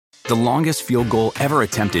The longest field goal ever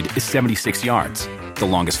attempted is 76 yards. The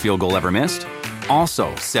longest field goal ever missed?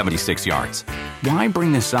 Also 76 yards. Why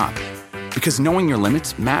bring this up? Because knowing your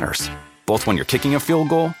limits matters, both when you're kicking a field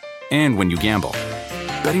goal and when you gamble.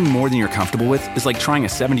 Betting more than you're comfortable with is like trying a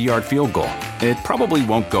 70-yard field goal. It probably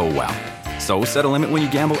won't go well. So set a limit when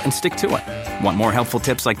you gamble and stick to it. Want more helpful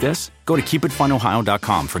tips like this? Go to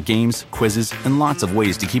keepitfunohio.com for games, quizzes, and lots of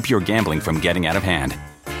ways to keep your gambling from getting out of hand.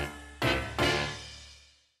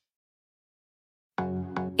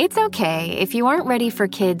 It's okay if you aren't ready for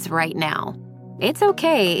kids right now. It's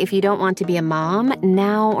okay if you don't want to be a mom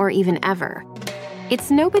now or even ever. It's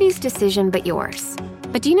nobody's decision but yours.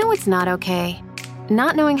 But do you know what's not okay?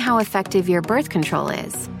 Not knowing how effective your birth control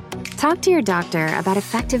is. Talk to your doctor about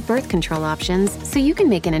effective birth control options so you can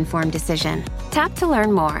make an informed decision. Tap to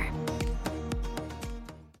learn more.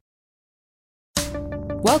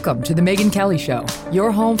 Welcome to The Megyn Kelly Show,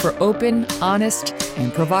 your home for open, honest,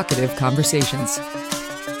 and provocative conversations.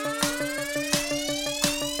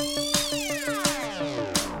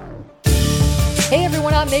 Hey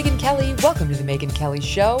everyone, I'm Megyn Kelly. Welcome to The Megyn Kelly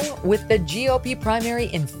Show. With the GOP primary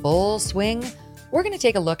in full swing, we're going to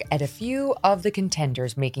take a look at a few of the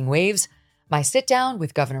contenders making waves. My sit-down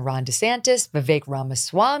with Governor Ron DeSantis, Vivek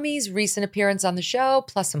Ramaswamy's recent appearance on the show,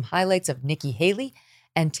 plus some highlights of Nikki Haley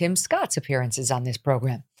and Tim Scott's appearances on this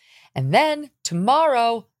program. And then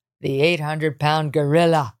tomorrow, the 800-pound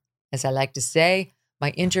gorilla, as I like to say, my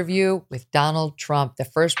interview with Donald Trump, the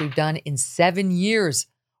first we've done in 7 years,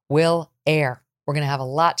 will air. We're going to have a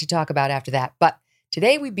lot to talk about after that. But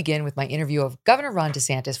today we begin with my interview of Governor Ron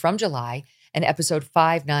DeSantis from July and episode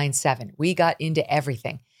 597. We got into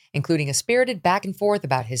everything, including a spirited back and forth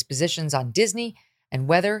about his positions on Disney and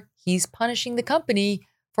whether he's punishing the company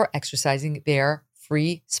for exercising their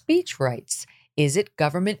free speech rights. Is it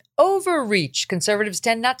government overreach? Conservatives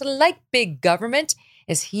tend not to like big government.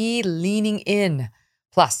 Is he leaning in?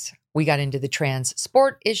 Plus, we got into the trans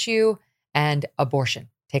sport issue and abortion.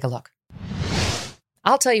 Take a look.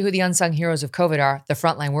 I'll tell you who the unsung heroes of COVID are, the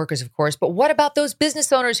frontline workers, of course, but what about those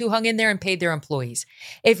business owners who hung in there and paid their employees?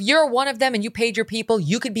 If you're one of them and you paid your people,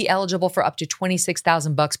 you could be eligible for up to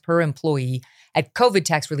 $26,000 per employee at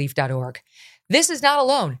covidtaxrelief.org. This is not a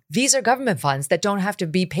loan. These are government funds that don't have to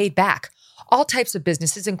be paid back. All types of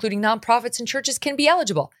businesses, including nonprofits and churches, can be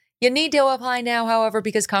eligible. You need to apply now, however,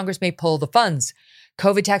 because Congress may pull the funds.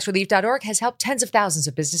 covidtaxrelief.org has helped tens of thousands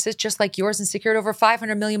of businesses just like yours and secured over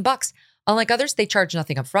 $500 million. Unlike others, they charge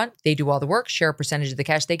nothing up front. They do all the work, share a percentage of the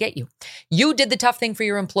cash they get you. You did the tough thing for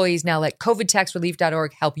your employees. Now let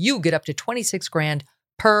covidtaxrelief.org help you get up to $26,000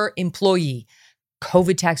 per employee.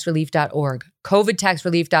 covidtaxrelief.org.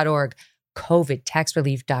 covidtaxrelief.org.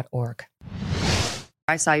 covidtaxrelief.org.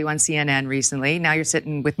 I saw you on CNN recently. Now you're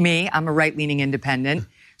sitting with me. I'm a right-leaning independent.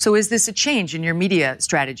 So is this a change in your media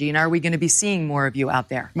strategy, and are we going to be seeing more of you out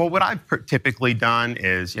there? Well, what I've typically done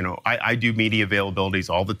is, I do media availabilities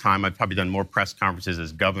all the time. I've probably done more press conferences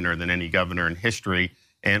as governor than any governor in history.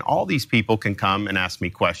 And all these people can come and ask me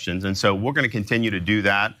questions. And so we're going to continue to do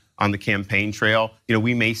that on the campaign trail.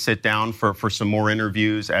 We may sit down for some more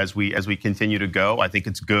interviews as we continue to go. I think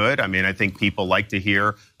it's good. I mean, I think people like to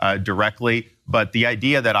hear directly. But the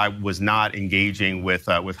idea that I was not engaging with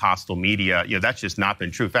hostile media, that's just not been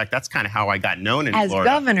true. In fact, that's kind of how I got known in Florida. As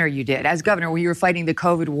governor, you did. As governor, where you were fighting the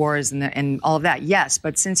COVID wars and all of that, yes.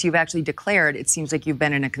 But since you've actually declared, it seems like you've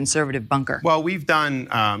been in a conservative bunker. Well, we've done,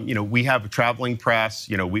 we have a traveling press.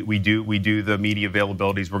 We do the media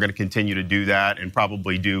availabilities. We're going to continue to do that and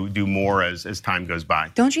probably do more as time goes by.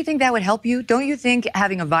 Don't you think that would help you? Don't you think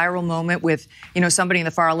having a viral moment with, somebody in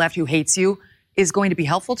the far left who hates you is going to be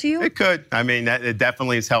helpful to you? It could. I mean, it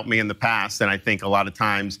definitely has helped me in the past. And I think a lot of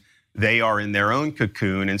times they are in their own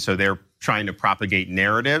cocoon. And so they're trying to propagate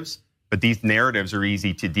narratives. But these narratives are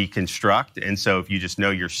easy to deconstruct. And so if you just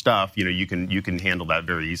know your stuff, you can handle that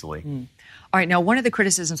very easily. All right. Now, one of the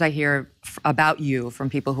criticisms I hear about you from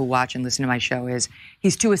people who watch and listen to my show is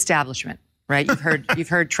he's too establishment, right? You've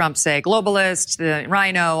heard Trump say globalist, the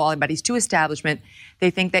rhino, all that, but he's too establishment. They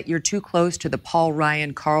think that you're too close to the Paul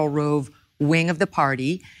Ryan, Karl Rove wing of the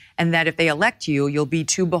party, and that if they elect you, you'll be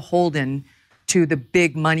too beholden to the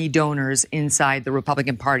big money donors inside the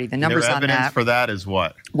Republican Party. The numbers on that. Their evidence for that is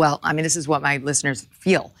what? Well, I mean, this is what my listeners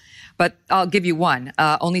feel. But I'll give you one.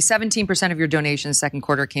 Only 17% of your donations second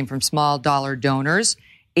quarter came from small dollar donors.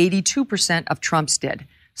 82% of Trump's did.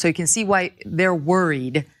 So you can see why they're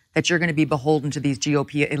worried that you're going to be beholden to these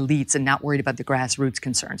GOP elites and not worried about the grassroots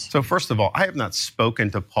concerns? So first of all, I have not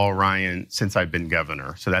spoken to Paul Ryan since I've been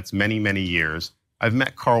governor. So that's many, many years. I've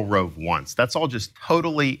met Karl Rove once. That's all just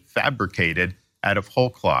totally fabricated out of whole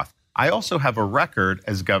cloth. I also have a record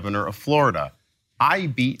as governor of Florida. I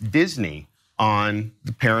beat Disney on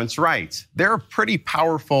the parents' rights. They're a pretty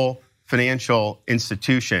powerful financial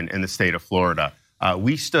institution in the state of Florida.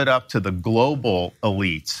 We stood up to the global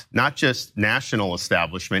elites, not just national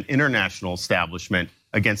establishment, international establishment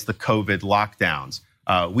against the COVID lockdowns.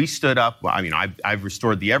 We stood up. I mean, I've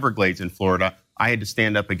restored the Everglades in Florida. I had to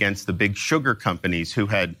stand up against the big sugar companies who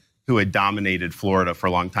had dominated Florida for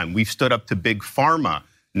a long time. We've stood up to big pharma,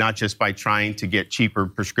 not just by trying to get cheaper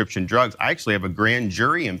prescription drugs. I actually have a grand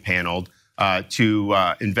jury impaneled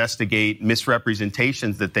to investigate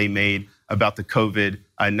misrepresentations that they made about the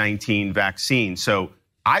COVID-19 vaccine. So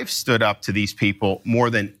I've stood up to these people more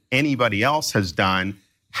than anybody else has done.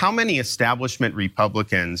 How many establishment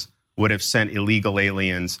Republicans would have sent illegal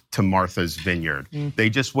aliens to Martha's Vineyard? They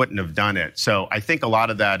just wouldn't have done it. So I think a lot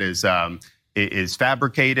of that is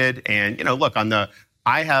fabricated. And, look,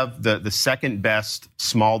 I have the second best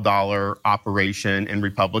small dollar operation in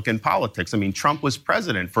Republican politics. I mean, Trump was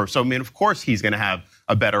president of course he's going to have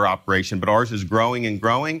a better operation, but ours is growing and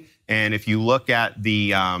growing. And if you look at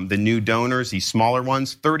the new donors, these smaller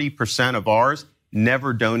ones, 30% of ours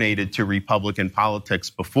never donated to Republican politics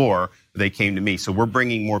before they came to me. So we're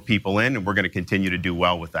bringing more people in, and we're going to continue to do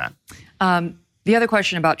well with that. The other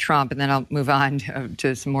question about Trump, and then I'll move on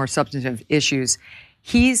to some more substantive issues.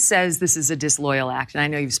 He says this is a disloyal act, and I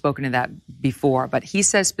know you've spoken to that before, but he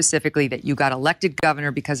says specifically that you got elected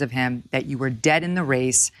governor because of him, that you were dead in the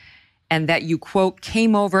race, and that you, quote,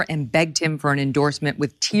 came over and begged him for an endorsement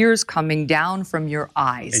with tears coming down from your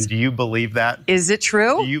eyes. And do you believe that? Is it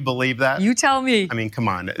true? Do you believe that? You tell me. I mean, come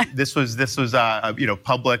on. This was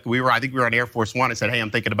public. I think we were on Air Force One. I said, hey,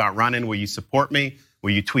 I'm thinking about running. Will you support me?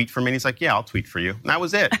 Will you tweet for me? And he's like, yeah, I'll tweet for you. And that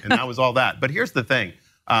was it. And that was all that. But here's the thing.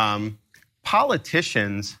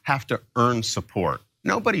 Politicians have to earn support.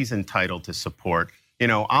 Nobody's entitled to support.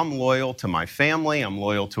 I'm loyal to my family. I'm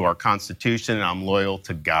loyal to our Constitution. And I'm loyal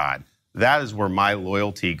to God. That is where my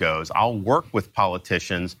loyalty goes. I'll work with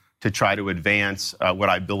politicians to try to advance what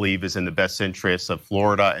I believe is in the best interests of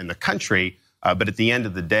Florida and the country. But at the end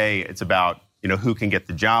of the day, it's about, who can get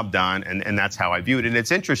the job done. And that's how I view it. And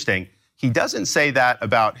it's interesting. He doesn't say that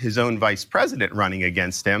about his own vice president running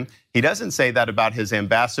against him. He doesn't say that about his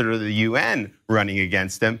ambassador to the UN running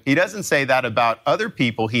against him. He doesn't say that about other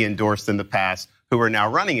people he endorsed in the past who are now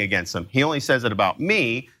running against him. He only says it about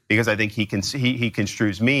me because I think he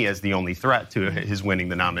construes me as the only threat to his winning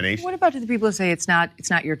the nomination. What about the people who say it's not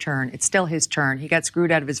your turn? It's still his turn. He got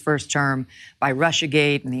screwed out of his first term by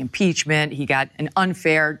Russiagate and the impeachment. He got an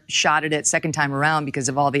unfair shot at it second time around because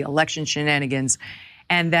of all the election shenanigans.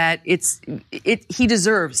 And that he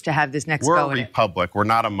deserves to have this next go. We're a republic. We're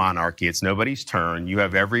not a monarchy. It's nobody's turn. You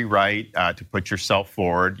have every right to put yourself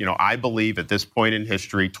forward. I believe at this point in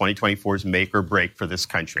history, 2024 is make or break for this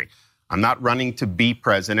country. I'm not running to be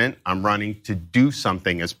president. I'm running to do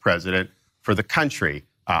something as president for the country.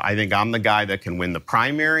 I think I'm the guy that can win the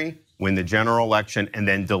primary, win the general election, and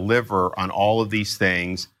then deliver on all of these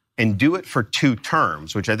things and do it for 2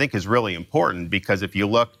 terms, which I think is really important because if you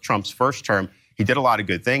look Trump's first term, he did a lot of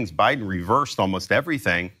good things. Biden reversed almost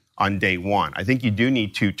everything on day one. I think you do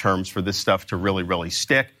need 2 terms for this stuff to really, really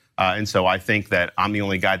stick. And so I think that I'm the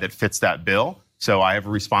only guy that fits that bill. So I have a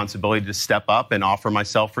responsibility to step up and offer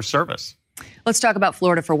myself for service. Let's talk about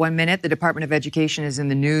Florida for 1 minute. The Department of Education is in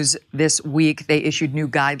the news this week. They issued new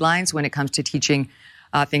guidelines when it comes to teaching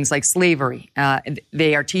things like slavery.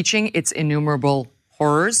 They are teaching its innumerable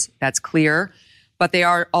horrors. That's clear. But they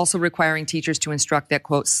are also requiring teachers to instruct that,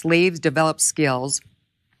 quote, slaves develop skills,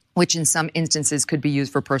 which in some instances could be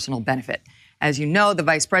used for personal benefit. As you know, the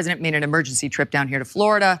vice president made an emergency trip down here to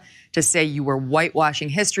Florida to say you were whitewashing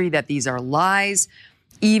history, that these are lies.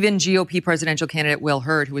 Even GOP presidential candidate Will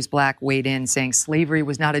Hurd, who is black, weighed in saying slavery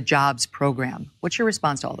was not a jobs program. What's your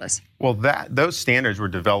response to all this? Well, those standards were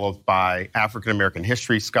developed by African-American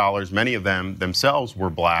history scholars. Many of them themselves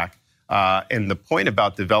were black. And the point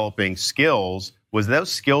about developing skills was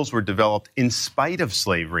those skills were developed in spite of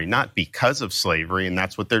slavery, not because of slavery, and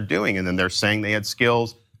that's what they're doing. And then they're saying they had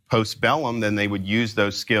skills post-bellum, then they would use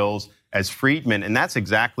those skills as freedmen, and that's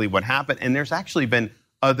exactly what happened. And there's actually been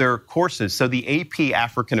other courses. So the AP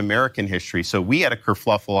African-American history, so we had a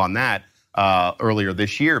kerfluffle on that earlier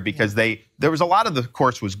this year because there was a lot of the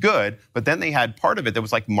course was good, but then they had part of it that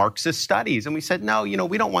was like Marxist studies. And we said, no,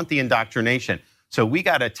 we don't want the indoctrination. So we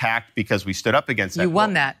got attacked because we stood up against that. You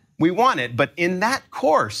won that. We won it, but in that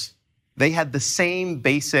course, they had the same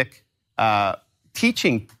basic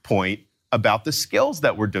teaching point about the skills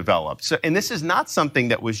that were developed. So, and this is not something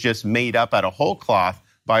that was just made up out of whole cloth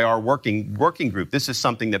by our working group. This is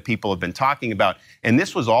something that people have been talking about, and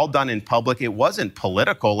this was all done in public. It wasn't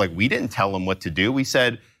political. Like, we didn't tell them what to do. We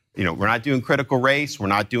said, we're not doing critical race. We're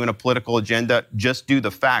not doing a political agenda. Just do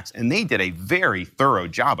the facts. And they did a very thorough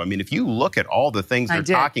job. I mean, if you look at all the things they're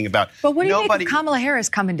talking about. But what do you think of Kamala Harris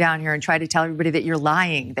coming down here and try to tell everybody that you're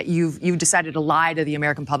lying, that you've decided to lie to the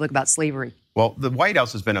American public about slavery? Well, the White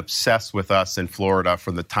House has been obsessed with us in Florida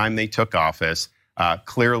from the time they took office.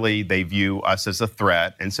 Clearly, they view us as a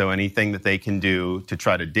threat. And so anything that they can do to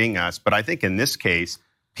try to ding us. But I think in this case,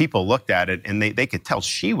 people looked at it and they could tell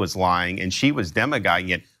she was lying and she was demagoguing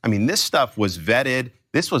it. I mean, this stuff was vetted.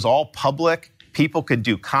 This was all public. People could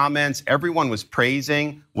do comments. Everyone was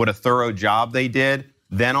praising what a thorough job they did.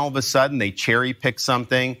 Then all of a sudden they cherry pick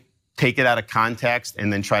something, take it out of context,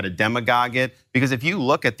 and then try to demagogue it. Because if you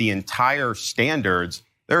look at the entire standards,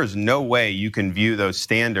 there is no way you can view those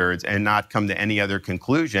standards and not come to any other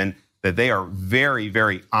conclusion that they are very,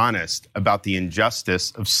 very honest about the injustice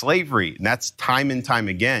of slavery. And that's time and time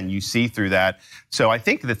again, you see through that. So I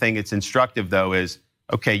think the thing that's instructive, though, is,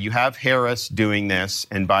 okay, you have Harris doing this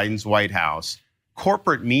in Biden's White House.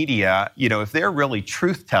 Corporate media, if they're really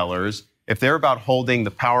truth tellers, if they're about holding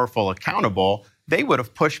the powerful accountable, they would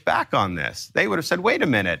have pushed back on this. They would have said, wait a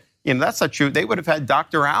minute, that's not true. They would have had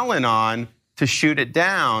Dr. Allen on to shoot it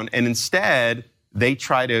down. And instead, they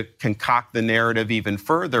try to concoct the narrative even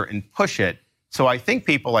further and push it. So I think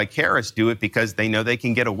people like Harris do it because they know they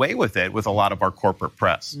can get away with it with a lot of our corporate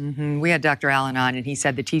press. Mm-hmm. We had Dr. Allen on, and he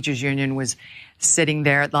said the teachers union was sitting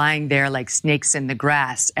there, lying there like snakes in the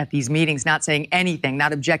grass at these meetings, not saying anything,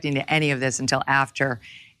 not objecting to any of this until after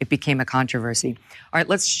it became a controversy. All right,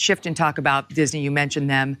 let's shift and talk about Disney. You mentioned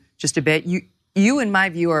them just a bit. You, in my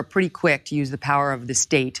view, are pretty quick to use the power of the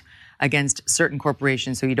state against certain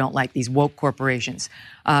corporations who you don't like, these woke corporations.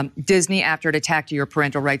 Disney, after it attacked your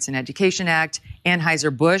Parental Rights and Education Act,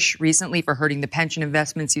 Anheuser-Busch recently for hurting the pension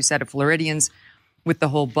investments, you said, of Floridians with the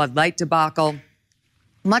whole Bud Light debacle.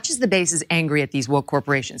 Much as the base is angry at these woke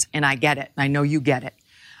corporations, and I get it, I know you get it,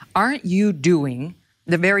 aren't you doing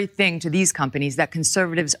the very thing to these companies that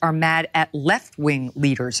conservatives are mad at left-wing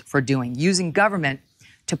leaders for doing, using government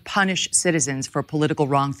to punish citizens for political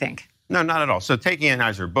wrongthink? No, not at all. So taking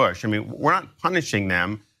Anheuser-Busch, we're not punishing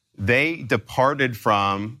them. They departed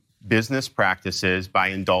from business practices by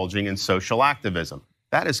indulging in social activism.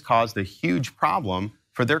 That has caused a huge problem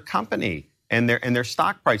for their company, and their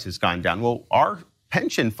stock price has gone down. Well, our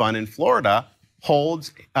pension fund in Florida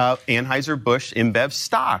holds Anheuser-Busch InBev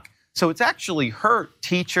stock. So it's actually hurt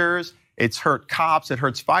teachers, it's hurt cops, it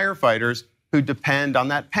hurts firefighters who depend on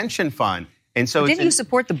that pension fund. And so didn't you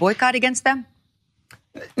support the boycott against them?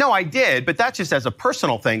 No, I did, but that's just as a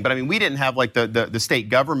personal thing. But we didn't have like the state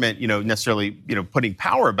government, necessarily, putting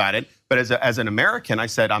power about it. But as an American, I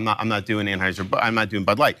said I'm not doing I'm not doing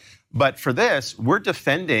Bud Light. But for this, we're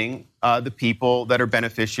defending the people that are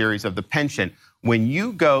beneficiaries of the pension. When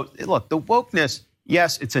you go, look, the wokeness,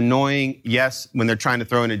 yes, it's annoying. Yes, when they're trying to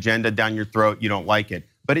throw an agenda down your throat, you don't like it.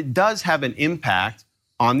 But it does have an impact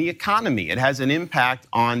on the economy. It has an impact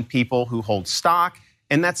on people who hold stock.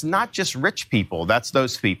 And that's not just rich people. That's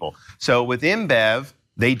those people. So with InBev,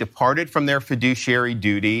 they departed from their fiduciary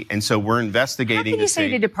duty. And so we're investigating. How can you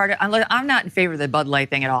say they departed? I'm not in favor of the Bud Light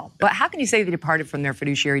thing at all. But how can you say they departed from their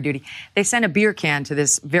fiduciary duty? They sent a beer can to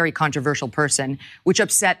this very controversial person, which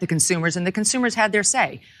upset the consumers. And the consumers had their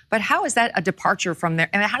say. But how is that a departure from their?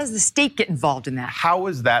 How does the state get involved in that? How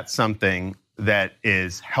is that something that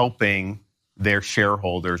is helping their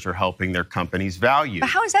shareholders or helping their company's value? But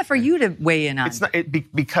how is that for you to weigh in on? It's not,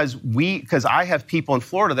 because I have people in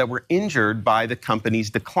Florida that were injured by the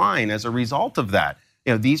company's decline as a result of that.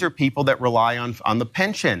 These are people that rely on the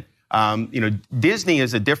pension. Disney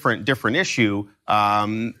is a different issue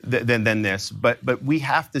than this. But we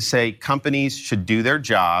have to say companies should do their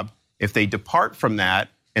job. If they depart from that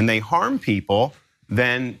and they harm people,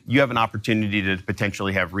 then you have an opportunity to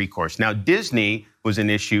potentially have recourse. Now, Disney was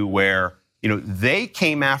an issue where they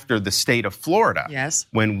came after the state of Florida. Yes.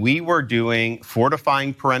 When we were doing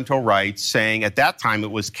fortifying parental rights, saying at that time it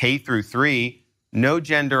was K through 3, no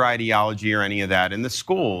gender ideology or any of that in the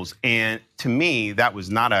schools. And to me, that was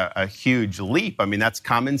not a huge leap. That's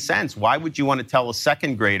common sense. Why would you want to tell a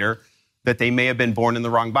second grader that they may have been born in the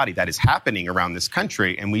wrong body? That is happening around this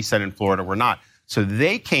country. And we said in Florida, we're not. So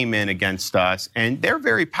they came in against us, and they're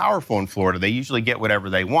very powerful in Florida. They usually get whatever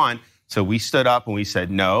they want. So we stood up and we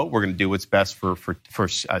said, no, we're going to do what's best for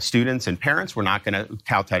students and parents. We're not going to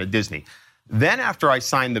kowtow to Disney. Then after I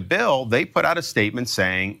signed the bill, they put out a statement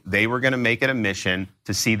saying they were going to make it a mission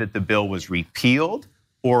to see that the bill was repealed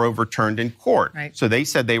or overturned in court. Right. So they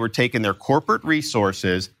said they were taking their corporate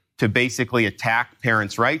resources to basically attack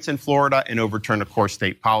parents' rights in Florida and overturn a core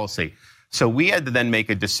state policy. So we had to then make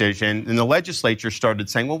a decision, and the legislature started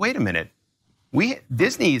saying, well, wait a minute.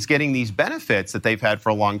 Disney is getting these benefits that they've had for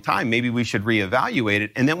a long time. Maybe we should reevaluate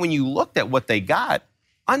it. And then when you looked at what they got,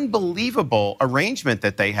 unbelievable arrangement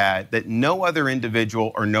that they had that no other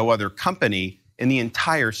individual or no other company in the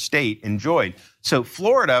entire state enjoyed. So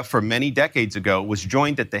Florida, for many decades ago, was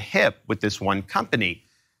joined at the hip with this one company.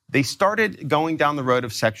 They started going down the road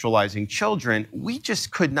of sexualizing children. We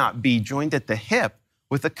just could not be joined at the hip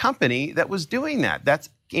with a company that was doing that. That's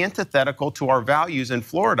antithetical to our values in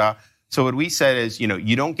Florida. So what we said is,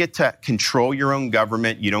 you don't get to control your own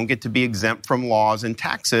government. You don't get to be exempt from laws and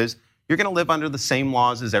taxes. You're going to live under the same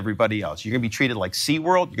laws as everybody else. You're going to be treated like SeaWorld.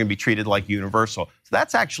 You're going to be treated like Universal. So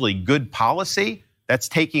that's actually good policy. That's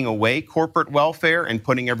taking away corporate welfare and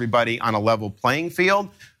putting everybody on a level playing field.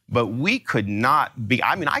 But we could not be,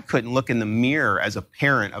 I couldn't look in the mirror as a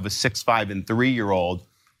parent of a 6, 5, and 3-year-old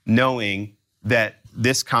knowing that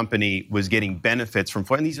this company was getting benefits from,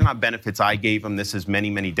 and these are not benefits I gave them. This is many,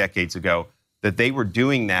 many decades ago, that they were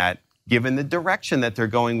doing that given the direction that they're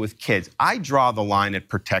going with kids. I draw the line at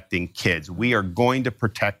protecting kids. We are going to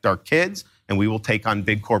protect our kids, and we will take on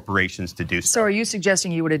big corporations to do so. So are you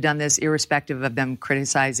suggesting you would have done this irrespective of them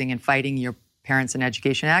criticizing and fighting your Parents and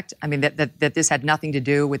Education Act? I mean, that this had nothing to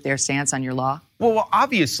do with their stance on your law? Well,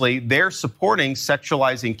 obviously, they're supporting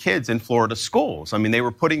sexualizing kids in Florida schools. I mean, they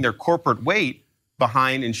were putting their corporate weight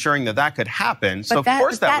behind ensuring that could happen. So, of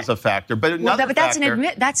course, that was a factor. But that's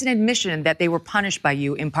an admission that they were punished by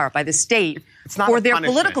you, in part, by the state for their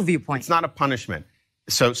political viewpoint. It's not a punishment.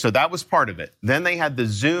 So that was part of it. Then they had the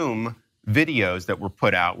Zoom videos that were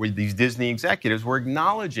put out where these Disney executives were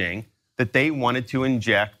acknowledging that they wanted to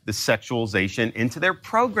inject the sexualization into their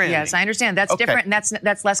programming. Yes, I understand. That's different, and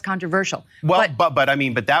that's less controversial. Well, but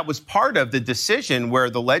that was part of the decision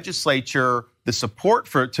where the legislature, the support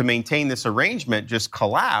to maintain this arrangement just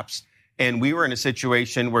collapsed, and we were in a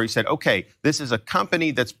situation where he said, okay, this is a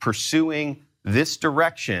company that's pursuing this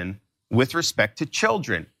direction with respect to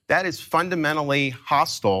children. That is fundamentally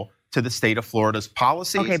hostile to the state of Florida's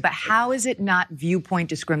policies. Okay, but how is it not viewpoint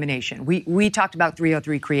discrimination? We talked about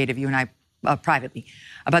 303 Creative, you and I, privately,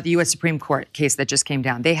 about the U.S. Supreme Court case that just came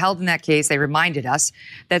down. They held in that case, they reminded us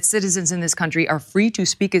that citizens in this country are free to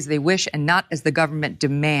speak as they wish and not as the government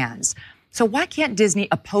demands. So why can't Disney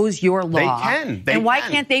oppose your law? They can. And why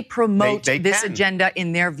can't they promote this agenda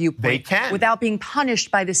in their viewpoint without being punished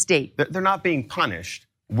by the state? They're not being punished.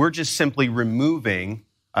 We're just simply removing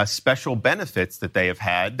special benefits that they have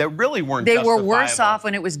had that really weren't justifiable. They were worse off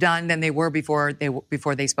when it was done than they were before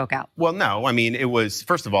they spoke out. Well, no. I mean, it was,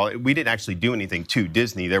 first of all, we didn't actually do anything to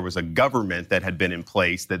Disney. There was a government that had been in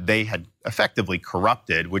place that they had effectively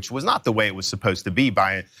corrupted, which was not the way it was supposed to be,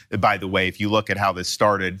 by the way, if you look at how this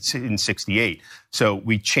started in 1968. So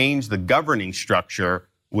we changed the governing structure,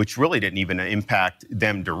 which really didn't even impact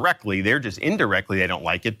them directly. They're just indirectly, they don't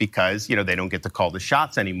like it because, they don't get to call the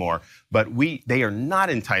shots anymore. But they are not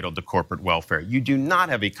entitled to corporate welfare. You do not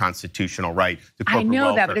have a constitutional right to corporate welfare.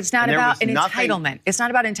 I know that, but it's not about an entitlement. It's not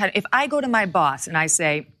about entitlement. If I go to my boss and I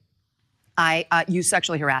say, you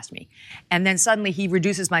sexually harassed me, and then suddenly he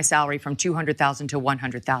reduces my salary from $200,000 to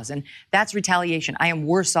 $100,000, that's retaliation. I am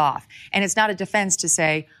worse off. And it's not a defense to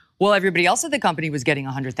say, well, everybody else at the company was getting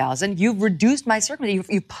 $100,000. You've reduced my circumstance.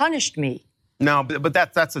 You've punished me. No, but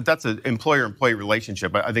that's an employer-employee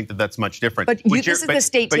relationship. I think that's much different. But this is the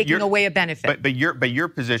state taking away a benefit. But your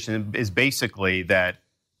position is basically that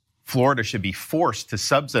Florida should be forced to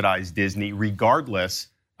subsidize Disney regardless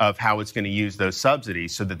of how it's going to use those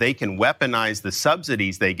subsidies, so that they can weaponize the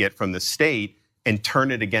subsidies they get from the state and turn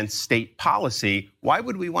it against state policy. Why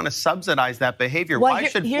would we want to subsidize that behavior? Well, why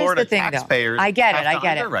should Florida taxpayers have to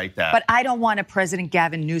underwrite that? But I don't want a President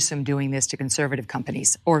Gavin Newsom doing this to conservative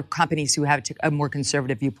companies or companies who have a more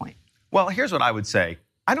conservative viewpoint. Well, here's what I would say.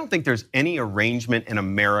 I don't think there's any arrangement in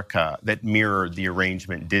America that mirrored the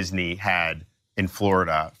arrangement Disney had in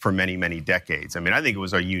Florida for many, many decades. I mean, I think it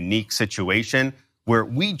was a unique situation where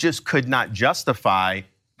we just could not justify.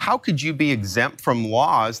 How could you be exempt from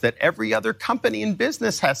laws that every other company in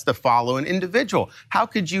business has to follow, an individual? How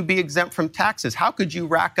could you be exempt from taxes? How could you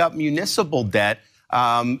rack up municipal debt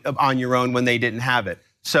on your own when they didn't have it?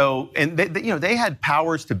 So, and they had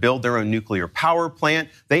powers to build their own nuclear power plant.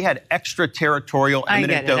 They had extraterritorial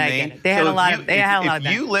eminent domain. I get it. They had a lot of benefits.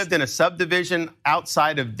 If you lived in a subdivision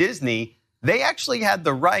outside of Disney, they actually had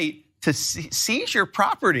the right to seize your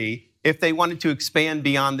property if they wanted to expand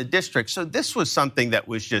beyond the district. So this was something that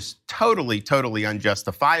was just totally, totally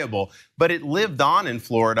unjustifiable. But it lived on in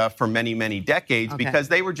Florida for many, many decades because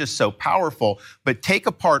they were just so powerful. But take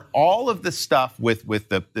apart all of the stuff with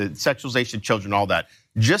the sexualization of children, all that,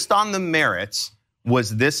 just on the merits,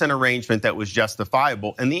 was this an arrangement that was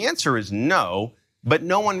justifiable? And the answer is no. but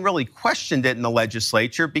no one really questioned it in the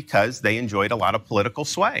legislature because they enjoyed a lot of political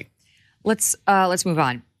sway. Let's move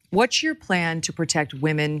on. What's your plan to protect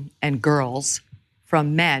women and girls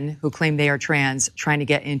from men who claim they are trans trying to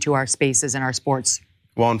get into our spaces and our sports?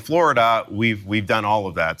 Well, in Florida, we've done all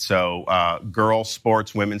of that. So girls'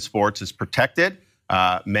 sports, women's sports is protected.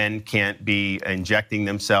 Men can't be injecting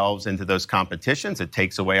themselves into those competitions. It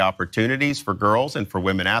takes away opportunities for girls and for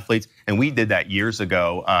women athletes. And we did that years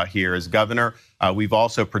ago here as governor. We've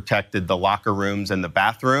also protected the locker rooms and the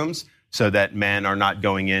bathrooms so that men are not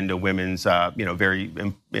going into women's,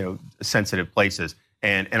 very sensitive places.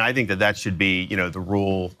 And I think that should be, the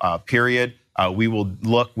rule, period. We will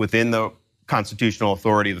look within the constitutional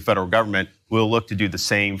authority of the federal government. We'll look to do the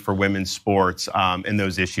same for women's sports and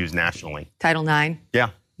those issues nationally. Title IX? Yeah,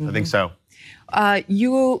 I think so.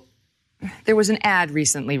 There was an ad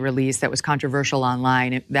recently released that was controversial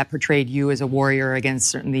online that portrayed you as a warrior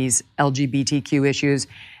against certain these LGBTQ issues,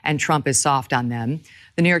 and Trump is soft on them.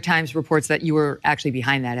 The New York Times reports that you were actually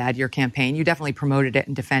behind that ad, your campaign. You definitely promoted it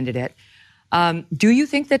and defended it. Do you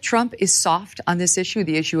think that Trump is soft on this issue,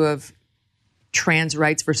 the issue of trans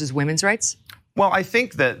rights versus women's rights? Well, I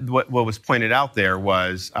think that what was pointed out there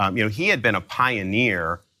was, he had been a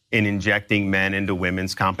pioneer in injecting men into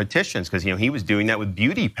women's competitions because, he was doing that with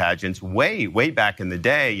beauty pageants way back in the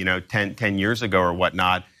day, 10 years ago or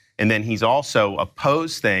whatnot. And then he's also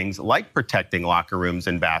opposed things like protecting locker rooms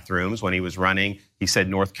and bathrooms when he was running. He said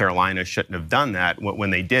North Carolina shouldn't have done that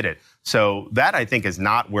when they did it. So that, I think, is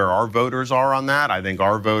not where our voters are on that. I think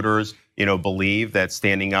our voters, believe that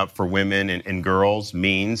standing up for women and girls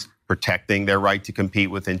means protecting their right to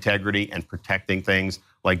compete with integrity and protecting things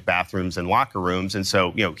like bathrooms and locker rooms. And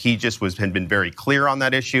so, he just had been very clear on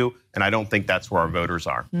that issue, and I don't think that's where our voters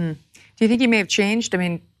are. Do you think he may have changed? I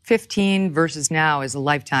mean, 15 versus now is a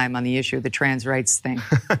lifetime on the issue of the trans rights thing.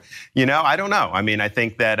 I don't know. I mean, I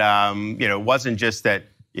think that, it wasn't just that,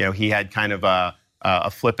 he had kind of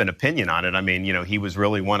a flippant opinion on it. I mean, he was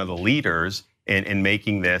really one of the leaders in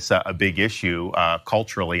making this a big issue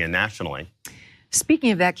culturally and nationally.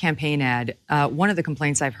 Speaking of that campaign ad, one of the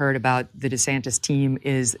complaints I've heard about the DeSantis team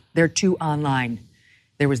is they're too online.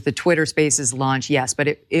 There was the Twitter Spaces launch, yes,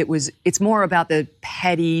 but it's more about the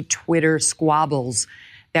petty Twitter squabbles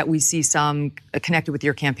that we see some connected with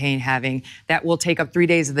your campaign having that will take up 3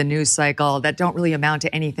 days of the news cycle that don't really amount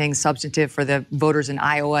to anything substantive for the voters in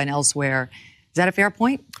Iowa and elsewhere. Is that a fair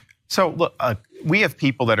point? So, look, we have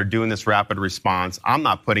people that are doing this rapid response. I'm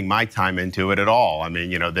not putting my time into it at all. I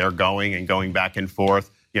mean, they're going back and forth.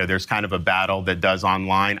 There's kind of a battle that does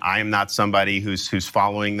online. I am not somebody who's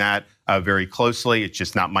following that very closely. It's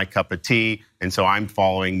just not my cup of tea. And so I'm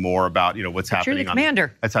following more about, what's happening. You're the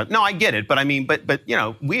commander. No, I get it. But I mean, but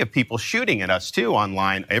we have people shooting at us too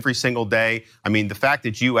online every single day. I mean, the fact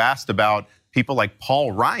that you asked about people like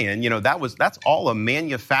Paul Ryan, that's all a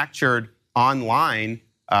manufactured online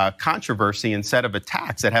controversy and set of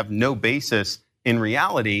attacks that have no basis in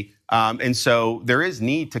reality. And so there is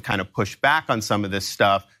need to kind of push back on some of this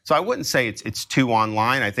stuff. So I wouldn't say it's too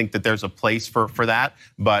online. I think that there's a place for that.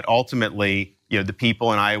 But ultimately, the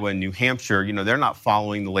people in Iowa and New Hampshire, they're not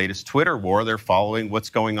following the latest Twitter war. They're following what's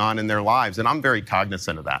going on in their lives. And I'm very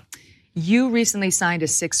cognizant of that. You recently signed a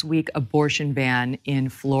 6-week abortion ban in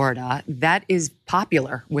Florida. That is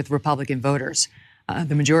popular with Republican voters.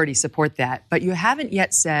 The majority support that. But you haven't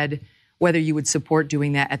yet said whether you would support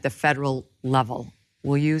doing that at the federal level.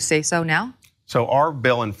 Will you say so now? So our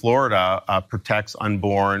bill in Florida protects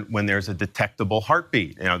unborn when there's a detectable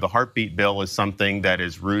heartbeat. The heartbeat bill is something that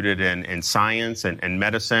is rooted in science and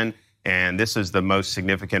medicine. And this is the most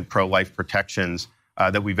significant pro-life protections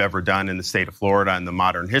that we've ever done in the state of Florida in the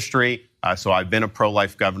modern history. So I've been a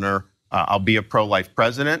pro-life governor. I'll be a pro-life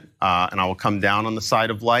president, and I will come down on the side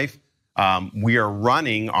of life. We are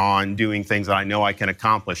running on doing things that I know I can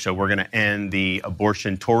accomplish. So we're going to end the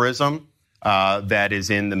abortion tourism that is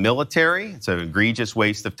in the military. It's an egregious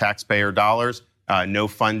waste of taxpayer dollars. No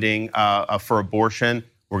funding for abortion.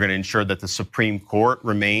 We're going to ensure that the Supreme Court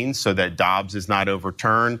remains so that Dobbs is not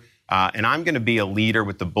overturned. And I'm going to be a leader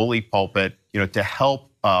with the bully pulpit, to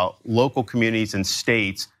help local communities and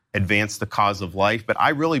states advance the cause of life. But I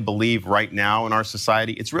really believe right now in our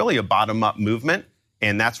society, it's really a bottom-up movement.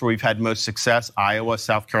 And that's where we've had most success, Iowa,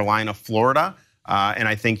 South Carolina, Florida. And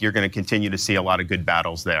I think you're going to continue to see a lot of good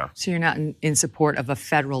battles there. So you're not in support of a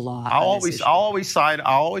federal law? I'll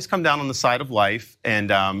always come down on the side of life.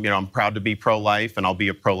 And, I'm proud to be pro-life, and I'll be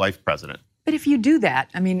a pro-life president. But if you do that,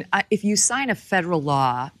 I mean, if you sign a federal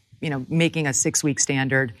law, making a 6-week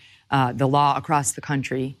standard, the law across the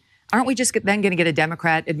country, aren't we just then going to get a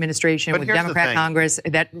Democrat administration with Democrat Congress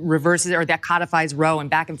that reverses or that codifies Roe and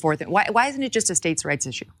back and forth? Why isn't it just a states' rights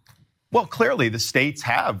issue? Well, clearly the states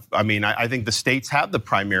have. I mean, I think the states have the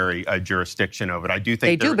primary jurisdiction over it. I do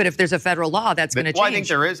think they do, but if there's a federal law, that's going to change. Well, I think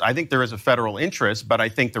there is. I think there is a federal interest, but I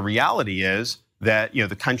think the reality is that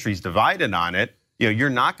the country's divided on it. You're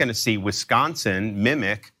not going to see Wisconsin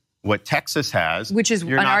mimic what Texas has, which is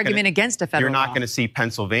an argument against a federal law. You're not going to see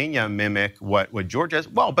Pennsylvania mimic what Georgia has.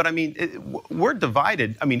 Well, but I mean, we're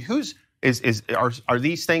divided. I mean, are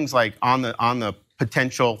these things like on the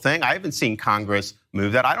potential thing? I haven't seen Congress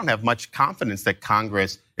move that. I don't have much confidence that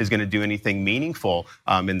Congress is going to do anything meaningful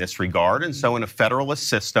in this regard. And so in a federalist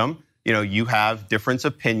system, you have different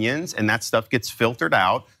opinions and that stuff gets filtered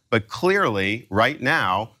out. But clearly, right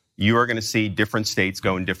now, you are going to see different states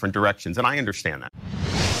go in different directions. And I understand that.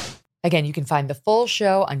 Again, you can find the full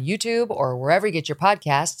show on YouTube or wherever you get your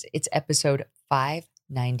podcasts. It's episode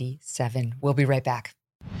 597. We'll be right back.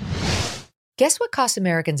 Guess what costs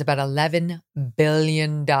Americans about $11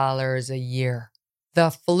 billion a year? The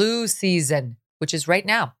flu season, which is right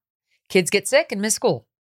now. Kids get sick and miss school.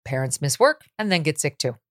 Parents miss work and then get sick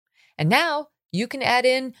too. And now you can add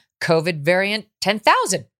in COVID variant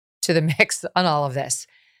 10,000 to the mix on all of this.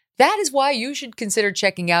 That is why you should consider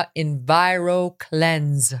checking out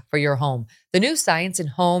EnviroCleanse for your home, the new science in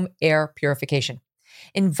home air purification.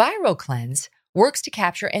 EnviroCleanse works to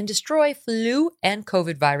capture and destroy flu and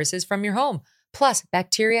COVID viruses from your home, plus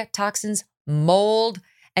bacteria, toxins, mold,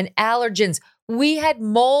 and allergens. We had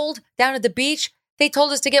mold down at the beach. They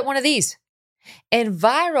told us to get one of these.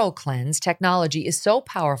 EnviroCleanse technology is so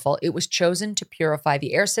powerful, it was chosen to purify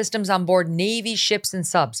the air systems on board Navy ships and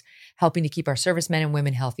subs, helping to keep our servicemen and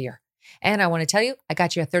women healthier. And I want to tell you, I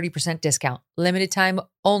got you a 30% discount. Limited time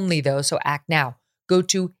only, though, so act now. Go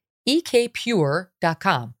to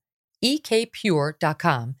ekpure.com.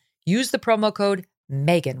 ekpure.com. Use the promo code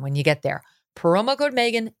Megyn when you get there. Promo code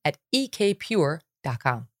Megyn at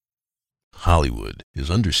ekpure.com. Hollywood is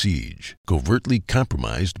under siege, covertly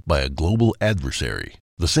compromised by a global adversary.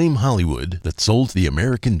 The same Hollywood that sold the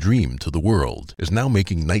American dream to the world is now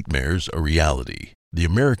making nightmares a reality. The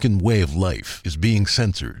American way of life is being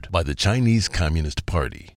censored by the Chinese Communist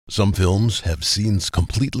Party. Some films have scenes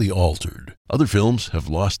completely altered. Other films have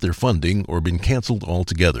lost their funding or been canceled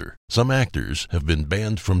altogether. Some actors have been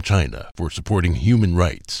banned from China for supporting human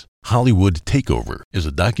rights. Hollywood Takeover is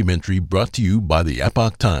a documentary brought to you by the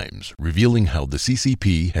Epoch Times, revealing how the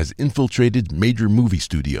CCP has infiltrated major movie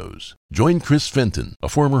studios. Join Chris Fenton, a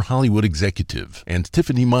former Hollywood executive, and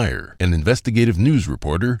Tiffany Meyer, an investigative news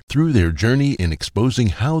reporter, through their journey in exposing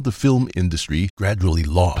how the film industry gradually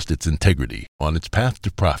lost its integrity on its path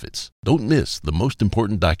to profits. Don't miss the most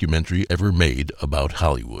important documentary ever made about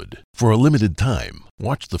Hollywood. For a limited time,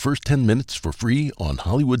 watch the first 10 minutes for free on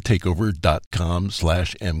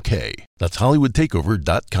HollywoodTakeover.com/MK. That's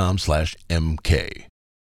HollywoodTakeover.com/MK.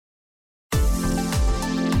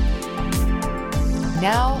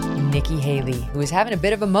 Now, Nikki Haley, who is having a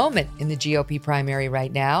bit of a moment in the GOP primary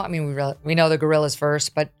right now. I mean, we know the gorillas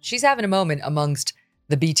first, but she's having a moment amongst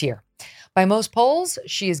the B tier. By most polls,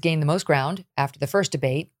 she has gained the most ground after the first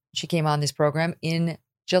debate. She came on this program in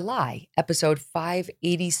July, episode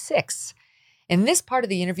 586. In this part of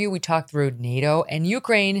the interview, we talked through NATO and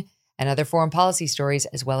Ukraine and other foreign policy stories,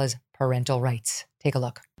 as well as parental rights. Take a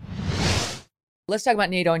look. Let's talk about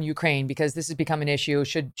NATO and Ukraine, because this has become an issue.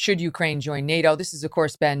 Should Ukraine join NATO? This has, of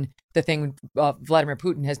course, been the thing Vladimir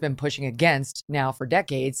Putin has been pushing against now for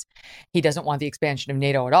decades. He doesn't want the expansion of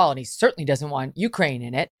NATO at all, and he certainly doesn't want Ukraine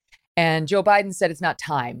in it. And Joe Biden said it's not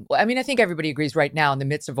time. Well, I mean, I think everybody agrees right now in the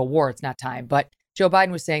midst of a war, it's not time. But Joe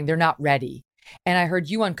Biden was saying they're not ready. And I heard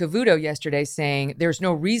you on Cavuto yesterday saying there's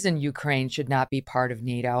no reason Ukraine should not be part of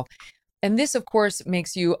NATO. And this, of course,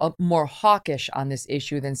 makes you more hawkish on this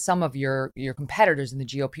issue than some of your competitors in the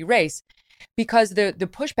GOP race, because the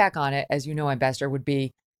pushback on it, as you know, Ambassador, would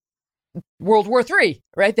be World War III,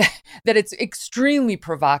 right? That it's extremely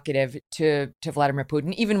provocative to Vladimir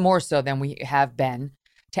Putin, even more so than we have been,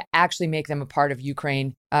 to actually make them a part of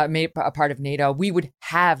Ukraine, a part of NATO. We would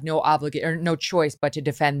have no choice but to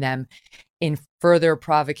defend them in further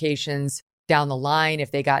provocations down the line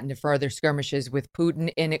if they got into further skirmishes with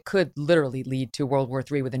Putin, and it could literally lead to World War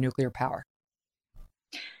III with a nuclear power.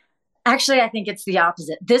 Actually, I think it's the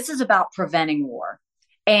opposite. This is about preventing war.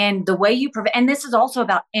 And the way you prevent, and this is also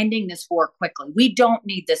about ending this war quickly. We don't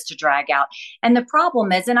need this to drag out. And the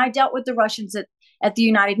problem is, and I dealt with the Russians at the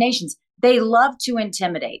United Nations, they love to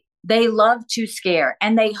intimidate. They love to scare,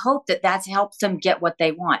 and they hope that that helps them get what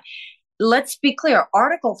they want. Let's be clear.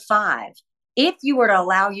 Article 5, if you were to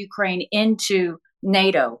allow Ukraine into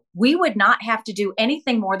NATO, we would not have to do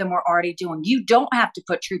anything more than we're already doing. You don't have to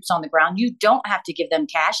put troops on the ground. You don't have to give them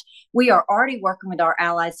cash. We are already working with our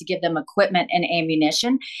allies to give them equipment and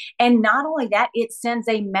ammunition. And not only that, it sends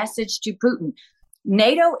a message to Putin.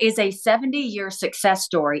 NATO is a 70-year success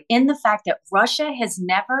story in the fact that Russia has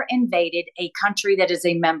never invaded a country that is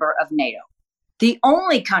a member of NATO. The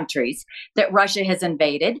only countries that Russia has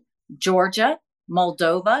invaded, Georgia,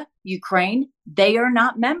 Moldova, Ukraine, they are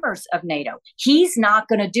not members of NATO. He's not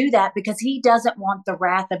going to do that because he doesn't want the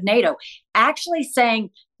wrath of NATO. Actually saying,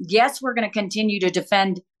 yes, we're going to continue to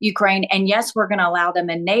defend Ukraine, and yes, we're going to allow them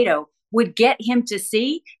in NATO, would get him to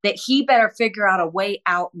see that he better figure out a way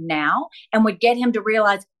out now, and would get him to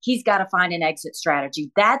realize he's got to find an exit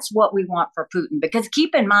strategy. That's what we want for Putin. Because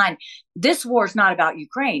keep in mind, this war is not about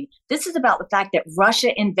Ukraine. This is about the fact that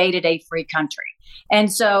Russia invaded a free country.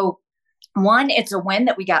 And so, one, it's a win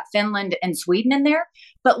that we got Finland and Sweden in there.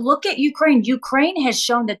 But look at Ukraine. Ukraine has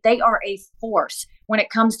shown that they are a force when it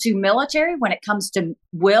comes to military, when it comes to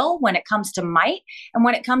will, when it comes to might, and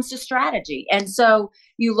when it comes to strategy. And so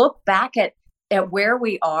you look back at where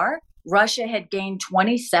we are. Russia had gained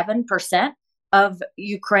 27% of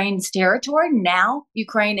Ukraine's territory. Now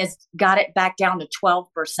Ukraine has got it back down to 12%.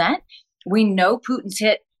 We know Putin's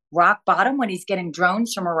hit rock bottom when he's getting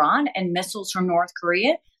drones from Iran and missiles from North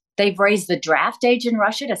Korea. They've raised the draft age in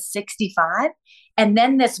Russia to 65. And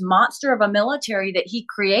then this monster of a military that he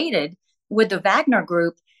created with the Wagner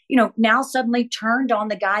group, now suddenly turned on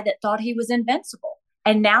the guy that thought he was invincible.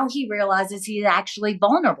 And now he realizes he's actually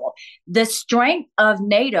vulnerable. The strength of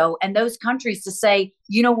NATO and those countries to say,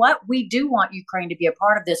 you know what, we do want Ukraine to be a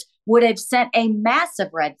part of this, would have sent a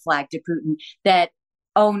massive red flag to Putin that,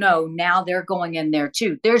 oh no, now they're going in there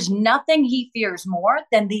too. There's nothing he fears more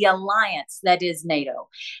than the alliance that is NATO.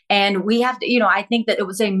 And we have to, I think that it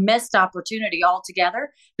was a missed opportunity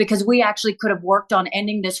altogether, because we actually could have worked on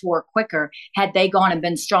ending this war quicker had they gone and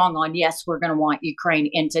been strong on, yes, we're going to want Ukraine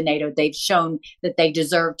into NATO. They've shown that they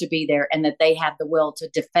deserve to be there and that they have the will to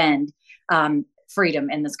defend freedom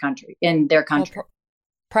in this country, in their country. Well,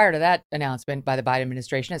 prior to that announcement by the Biden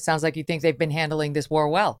administration, it sounds like you think they've been handling this war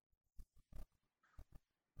well.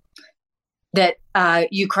 That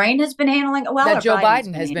Ukraine has been handling well. That Joe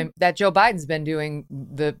Biden's been doing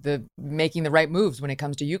the making the right moves when it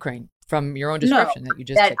comes to Ukraine, from your own description that you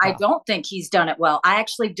just ticked I off. don't think he's done it well. I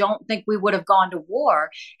actually don't think we would have gone to war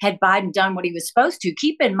had Biden done what he was supposed to.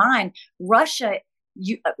 Keep in mind, Russia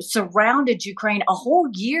surrounded Ukraine a whole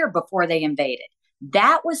year before they invaded.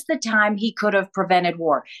 That was the time he could have prevented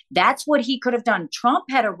war. That's what he could have done. Trump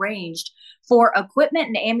had arranged for equipment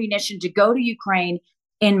and ammunition to go to Ukraine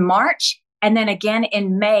in March and then again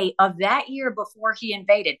in May of that year before he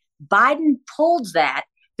invaded. Biden pulled that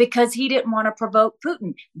because he didn't want to provoke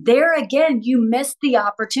Putin. There again, you missed the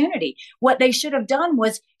opportunity. What they should have done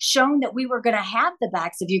was shown that we were going to have the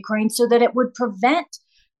backs of Ukraine so that it would prevent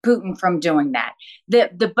Putin from doing that.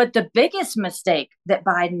 But the biggest mistake that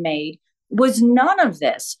Biden made was none of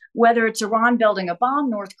this, whether it's Iran building a bomb,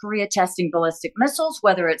 North Korea testing ballistic missiles,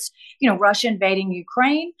 whether it's, Russia invading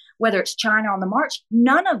Ukraine, whether it's China on the march,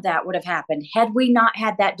 none of that would have happened had we not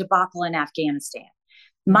had that debacle in Afghanistan.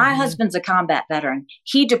 My husband's a combat veteran.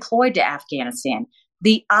 He deployed to Afghanistan.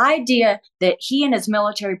 The idea that he and his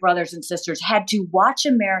military brothers and sisters had to watch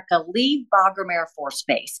America leave Bagram Air Force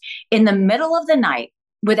Base in the middle of the night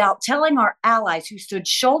without telling our allies who stood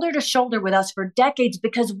shoulder to shoulder with us for decades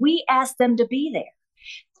because we asked them to be there.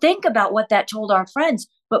 Think about what that told our friends,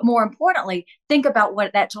 but more importantly, think about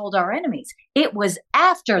what that told our enemies. It was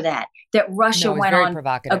after that Russia went on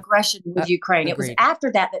aggression with Ukraine. Agreed. It was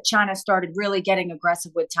after that China started really getting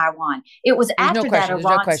aggressive with Taiwan. It was after that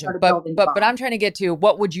Iran started building bombs. But I'm trying to get to,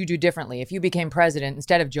 what would you do differently if you became president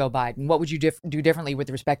instead of Joe Biden? What would you do differently with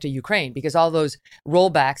respect to Ukraine? Because all those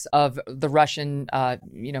rollbacks of the Russian,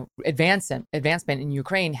 advancement in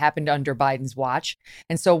Ukraine happened under Biden's watch.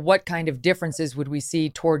 And so what kind of differences would we see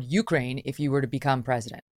toward Ukraine if you were to become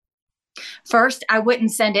president? First, I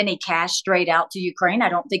wouldn't send any cash straight out to Ukraine. I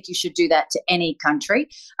don't think you should do that to any country.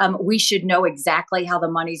 We should know exactly how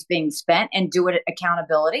the money's being spent and do it at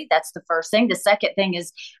accountability. That's the first thing. The second thing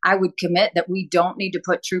is I would commit that we don't need to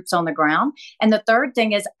put troops on the ground. And the third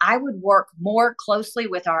thing is I would work more closely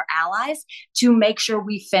with our allies to make sure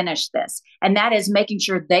we finish this. And that is making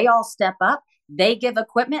sure they all step up. They give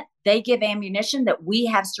equipment, they give ammunition, that we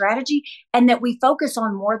have strategy, and that we focus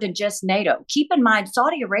on more than just NATO. Keep in mind,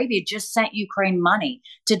 Saudi Arabia just sent Ukraine money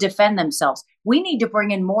to defend themselves. We need to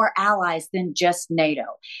bring in more allies than just NATO.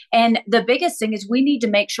 And the biggest thing is we need to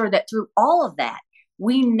make sure that through all of that,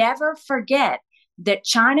 we never forget that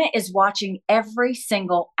China is watching every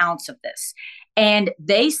single ounce of this. And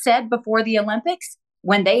they said before the Olympics,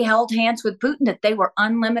 when they held hands with Putin, that they were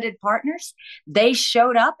unlimited partners. They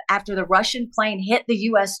showed up after the Russian plane hit the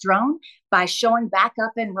U.S. drone by showing back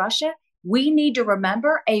up in Russia. We need to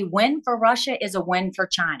remember a win for Russia is a win for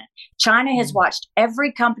China. China has watched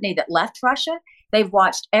every company that left Russia. They've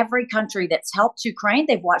watched every country that's helped Ukraine.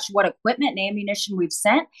 They've watched what equipment and ammunition we've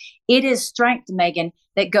sent. It is strength, Megyn,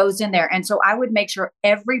 that goes in there. And so I would make sure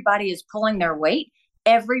everybody is pulling their weight.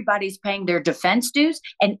 Everybody's paying their defense dues,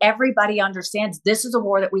 and everybody understands this is a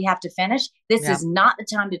war that we have to finish. This is not the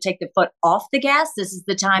time to take the foot off the gas. This is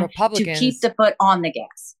the time to keep the foot on the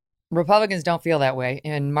gas. Republicans don't feel that way.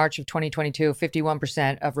 In March of 2022,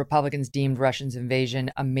 51% of Republicans deemed Russia's invasion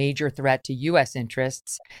a major threat to U.S.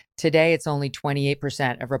 interests. Today, it's only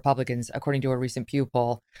 28% of Republicans, according to a recent Pew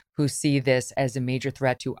poll, who see this as a major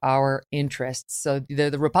threat to our interests. So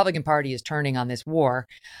the Republican Party is turning on this war.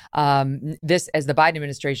 This, as the Biden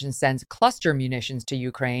administration sends cluster munitions to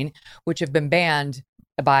Ukraine, which have been banned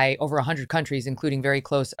by over 100 countries, including very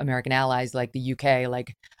close American allies like the UK,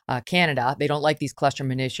 like Canada. They don't like these cluster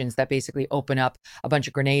munitions that basically open up a bunch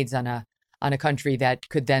of grenades on a country that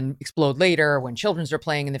could then explode later when children are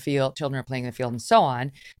playing in the field, and so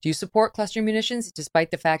on. Do you support cluster munitions,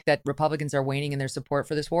 despite the fact that Republicans are waning in their support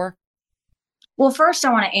for this war? Well, first,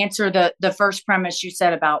 I want to answer the first premise you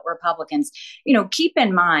said about Republicans. Keep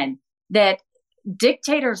in mind that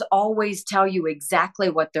dictators always tell you exactly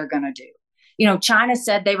what they're going to do. China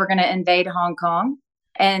said they were going to invade Hong Kong,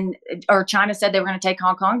 or China said they were going to take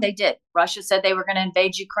Hong Kong. They did. Russia said they were going to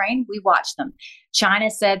invade Ukraine. We watched them.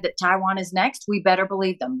 China said that Taiwan is next. We better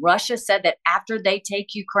believe them. Russia said that after they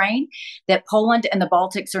take Ukraine, that Poland and the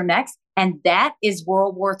Baltics are next. And that is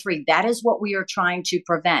World War III. That is what we are trying to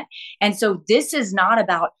prevent. And so this is not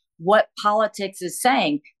about what politics is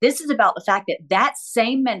saying. This is about the fact that that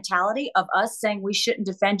same mentality of us saying we shouldn't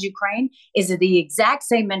defend Ukraine is the exact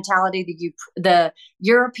same mentality that the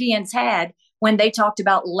Europeans had when they talked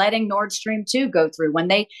about letting Nord Stream 2 go through,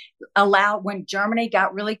 when Germany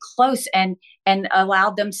got really close and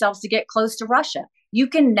allowed themselves to get close to Russia. You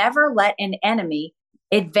can never let an enemy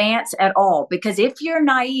advance at all, because if you're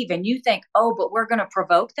naive and you think, oh, but we're going to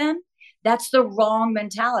provoke them, that's the wrong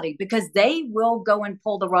mentality, because they will go and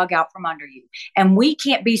pull the rug out from under you. And we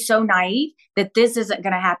can't be so naive that this isn't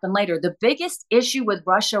going to happen later. The biggest issue with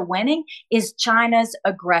Russia winning is China's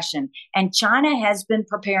aggression. And China has been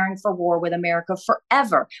preparing for war with America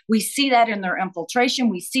forever. We see that in their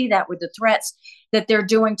infiltration. We see that with the threats that they're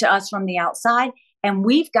doing to us from the outside. And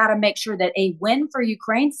we've got to make sure that a win for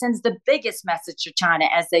Ukraine sends the biggest message to China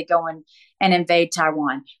as they go and invade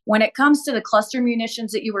Taiwan. When it comes to the cluster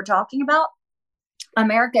munitions that you were talking about,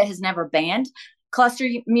 America has never banned cluster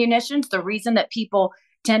munitions. The reason that people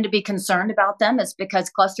tend to be concerned about them is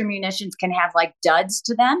because cluster munitions can have like duds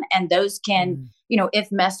to them, and those can,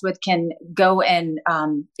 if messed with, can go and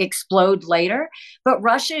explode later. But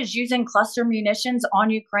Russia is using cluster munitions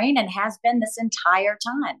on Ukraine and has been this entire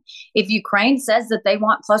time. If Ukraine says that they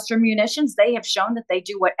want cluster munitions, they have shown that they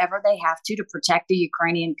do whatever they have to protect the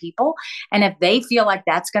Ukrainian people. And if they feel like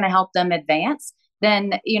that's going to help them advance,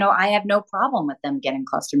 then, I have no problem with them getting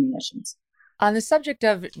cluster munitions. On the subject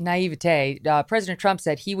of naivete, President Trump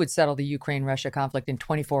said he would settle the Ukraine-Russia conflict in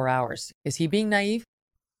 24 hours. Is he being naive?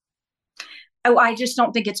 Oh, I just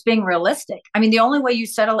don't think it's being realistic. I mean, the only way you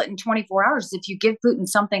settle it in 24 hours is if you give Putin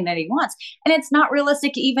something that he wants. And it's not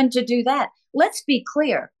realistic even to do that. Let's be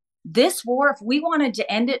clear. This war, if we wanted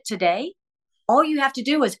to end it today, all you have to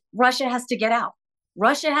do is Russia has to get out.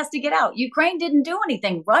 Russia has to get out. Ukraine didn't do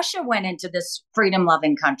anything. Russia went into this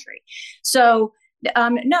freedom-loving country. So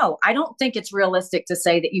no, I don't think it's realistic to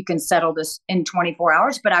say that you can settle this in 24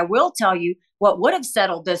 hours. But I will tell you what would have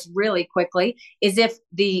settled this really quickly is if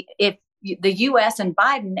the U.S. and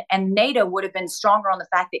Biden and NATO would have been stronger on the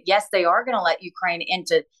fact that, yes, they are going to let Ukraine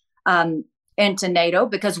into NATO,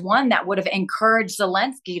 because one, that would have encouraged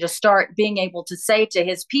Zelensky to start being able to say to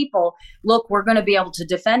his people, look, we're going to be able to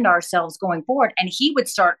defend ourselves going forward. And he would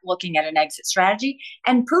start looking at an exit strategy,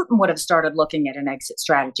 and Putin would have started looking at an exit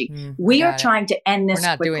strategy. We are trying to end this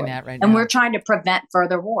quickly. We're not doing that right now. And we're trying to prevent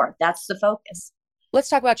further war. That's the focus. Let's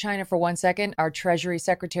talk about China for 1 second. Our Treasury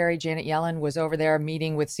Secretary, Janet Yellen, was over there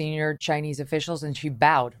meeting with senior Chinese officials, and she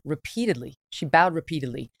bowed repeatedly.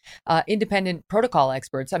 Independent protocol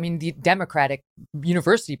experts, the Democratic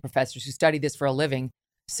university professors who study this for a living,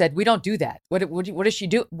 said, we don't do that. What does she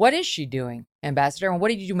do? What is she doing, Ambassador? And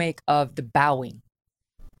what did you make of the bowing?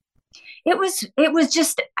 It was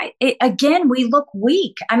just, again, we look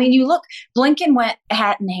weak. You look, Blinken went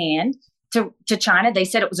hat in hand to China. They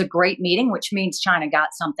said it was a great meeting, which means China got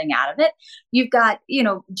something out of it. You've got,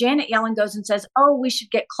 Janet Yellen goes and says, oh, we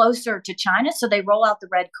should get closer to China. So they roll out the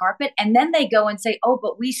red carpet. And then they go and say, oh,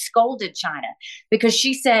 but we scolded China because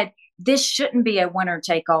she said, this shouldn't be a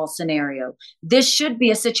winner-take-all scenario. This should be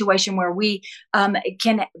a situation where we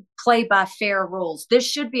can play by fair rules. This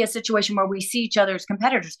should be a situation where we see each other as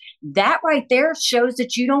competitors. That right there shows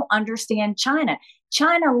that you don't understand China.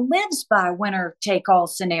 China lives by a winner-take-all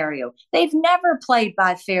scenario. They've never played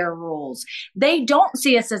by fair rules. They don't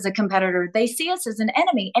see us as a competitor. They see us as an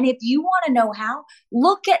enemy. And if you want to know how,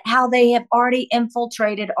 look at how they have already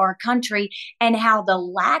infiltrated our country and how the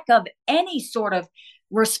lack of any sort of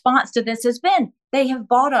response to this has been. They have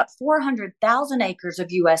bought up 400,000 acres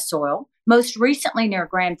of U.S. soil, most recently near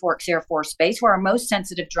Grand Forks Air Force Base, where our most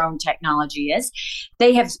sensitive drone technology is.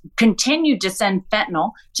 They have continued to send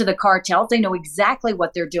fentanyl to the cartels. They know exactly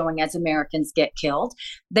what they're doing as Americans get killed.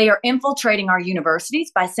 They are infiltrating our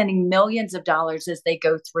universities by sending millions of dollars as they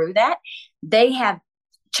go through that. They have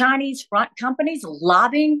Chinese front companies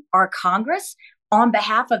lobbying our Congress on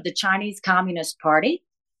behalf of the Chinese Communist Party.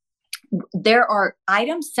 There are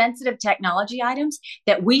items, sensitive technology items,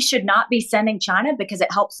 that we should not be sending China because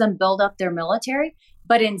it helps them build up their military.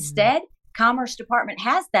 But instead, Commerce Department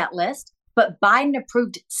has that list. But Biden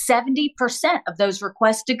approved 70% of those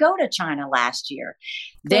requests to go to China last year.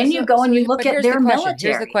 Then you go and you look at their military.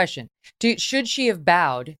 Here's the question. Should she have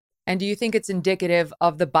bowed? And do you think it's indicative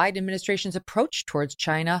of the Biden administration's approach towards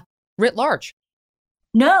China writ large?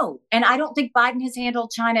 No. And I don't think Biden has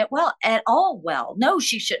handled China at all well. No,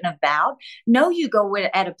 she shouldn't have bowed. No, you go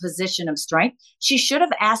at a position of strength. She should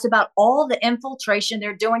have asked about all the infiltration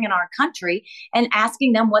they're doing in our country and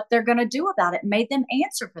asking them what they're going to do about it and made them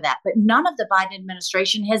answer for that. But none of the Biden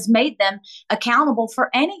administration has made them accountable for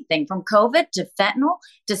anything, from COVID to fentanyl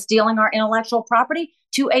to stealing our intellectual property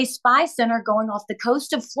to a spy center going off the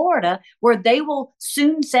coast of Florida where they will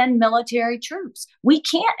soon send military troops. We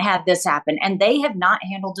can't have this happen. And they have not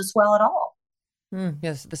handled this well at all.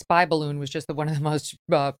 Yes, the spy balloon was just one of the most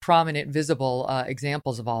prominent, visible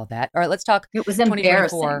examples of all of that. All right, let's talk it was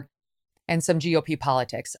 2024 and some GOP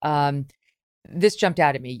politics. This jumped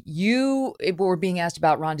out at me. You were being asked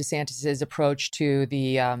about Ron DeSantis' approach to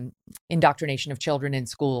the indoctrination of children in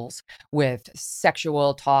schools with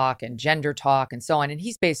sexual talk and gender talk and so on. And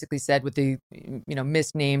he's basically said with the,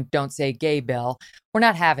 misnamed Don't Say Gay bill, we're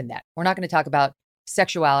not having that. We're not going to talk about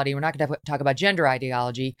sexuality. We're not going to talk about gender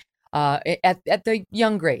ideology at the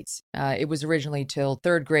young grades. It was originally till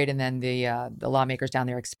third grade, and then the lawmakers down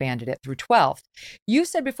there expanded it through 12th. You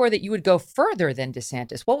said before that you would go further than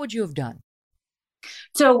DeSantis. What would you have done?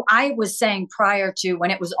 So I was saying prior to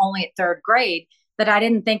when it was only at third grade that I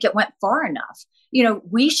didn't think it went far enough.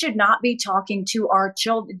 We should not be talking to our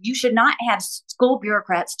children. You should not have school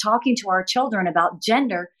bureaucrats talking to our children about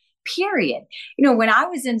gender, period. When I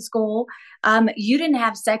was in school, you didn't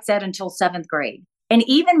have sex ed until 7th grade. And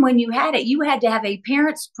even when you had it, you had to have a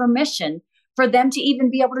parent's permission for them to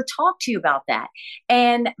even be able to talk to you about that.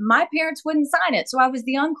 And my parents wouldn't sign it. So I was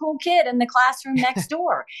the uncool kid in the classroom next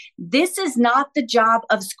door. This is not the job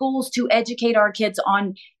of schools to educate our kids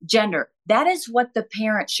on gender. That is what the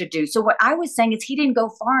parents should do. So what I was saying is he didn't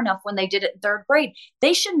go far enough when they did it in third grade.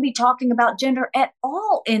 They shouldn't be talking about gender at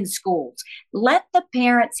all in schools. Let the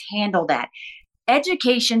parents handle that.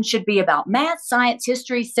 Education should be about math, science,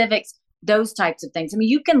 history, civics, those types of things. I mean,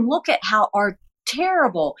 you can look at how our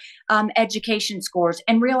terrible education scores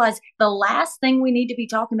and realize the last thing we need to be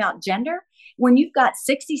talking about gender when you've got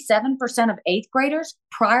 67% of 8th graders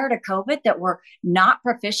prior to COVID that were not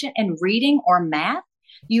proficient in reading or math.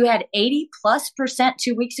 You had 80+%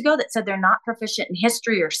 2 weeks ago that said they're not proficient in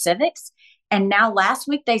history or civics. And now last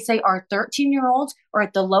week, they say our 13-year-olds are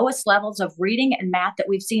at the lowest levels of reading and math that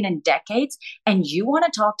we've seen in decades. And you want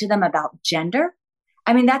to talk to them about gender?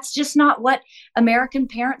 I mean, that's just not what American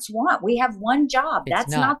parents want. We have one job.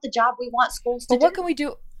 That's not the job we want schools to do. But what can we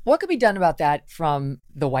do? What can be done about that from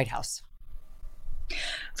the White House?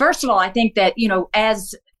 First of all, I think that,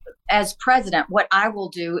 as president, what I will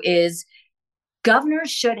do is governors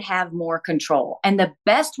should have more control. And the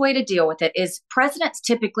best way to deal with it is presidents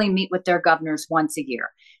typically meet with their governors once a year.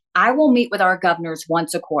 I will meet with our governors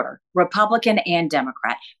once a quarter, Republican and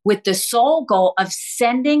Democrat, with the sole goal of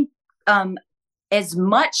sending as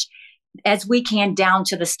much as we can down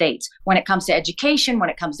to the states when it comes to education, when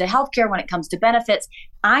it comes to healthcare, when it comes to benefits.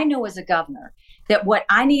 I know as a governor that what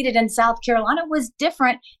I needed in South Carolina was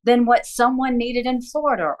different than what someone needed in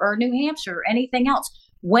Florida or New Hampshire or anything else.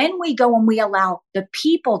 when we go and we allow the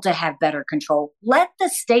people to have better control, let the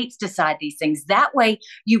states decide these things. That way,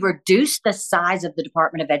 you reduce the size of the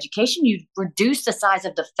Department of Education, you reduce the size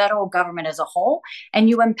of the federal government as a whole, and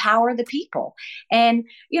you empower the people. And,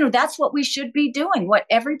 that's what we should be doing. What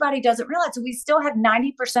everybody doesn't realize, we still have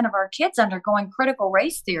 90% of our kids undergoing critical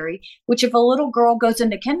race theory, which if a little girl goes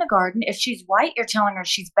into kindergarten, if she's white, you're telling her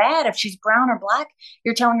she's bad. If she's brown or black,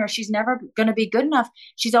 you're telling her she's never going to be good enough.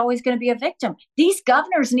 She's always going to be a victim. These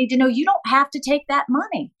governors need to know you don't have to take that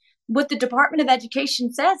money. What the Department of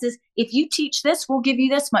Education says is, if you teach this, we'll give you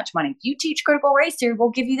this much money. If you teach critical race theory, we'll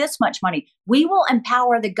give you this much money. We will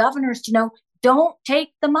empower the governors to know, don't take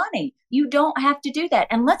the money. You don't have to do that.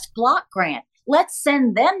 And let's block grant. Let's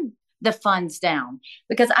send them the funds down,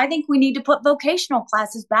 because I think we need to put vocational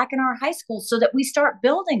classes back in our high schools so that we start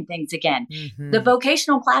building things again. Mm-hmm. The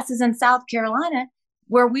vocational classes in South Carolina,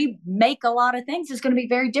 where we make a lot of things, is going to be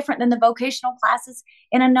very different than the vocational classes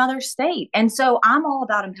in another state. And so I'm all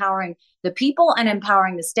about empowering the people and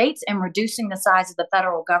empowering the states and reducing the size of the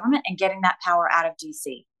federal government and getting that power out of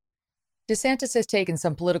DC. DeSantis has taken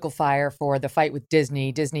some political fire for the fight with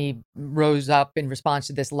Disney. Disney rose up in response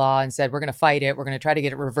to this law and said, we're going to fight it. We're going to try to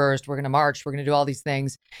get it reversed. We're going to march. We're going to do all these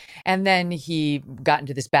things. And then he got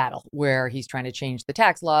into this battle where he's trying to change the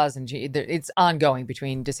tax laws. And it's ongoing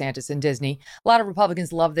between DeSantis and Disney. A lot of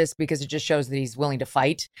Republicans love this because it just shows that he's willing to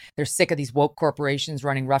fight. They're sick of these woke corporations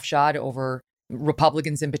running roughshod over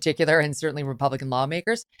Republicans in particular, and certainly Republican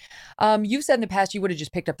lawmakers. You've said in the past you would have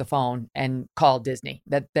just picked up the phone and called Disney,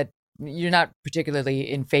 that you're not particularly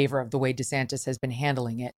in favor of the way DeSantis has been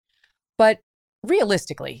handling it. But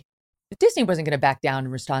realistically, Disney wasn't going to back down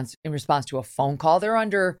in response to a phone call. They're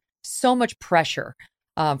under so much pressure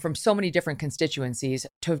from so many different constituencies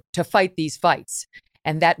to fight these fights.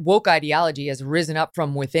 And that woke ideology has risen up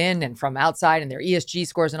from within and from outside, and their ESG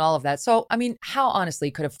scores and all of that. So, I mean, how honestly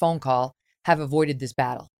could a phone call have avoided this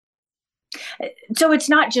battle? So it's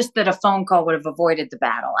not just that a phone call would have avoided the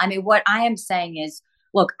battle. I mean, what I am saying is,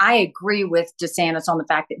 look, I agree with DeSantis on the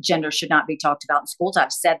fact that gender should not be talked about in schools.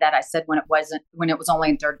 I've said that. I said when it was only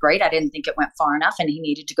in third grade, I didn't think it went far enough, and he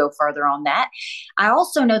needed to go further on that. I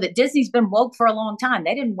also know that Disney's been woke for a long time.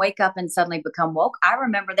 They didn't wake up and suddenly become woke. I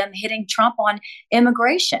remember them hitting Trump on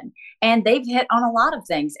immigration, and they've hit on a lot of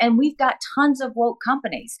things. And we've got tons of woke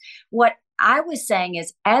companies. What I was saying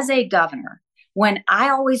is, as a governor, when I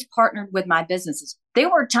always partnered with my businesses,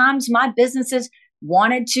 there were times my businesses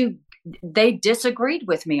they disagreed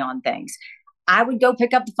with me on things. I would go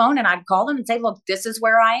pick up the phone and I'd call them and say, look, this is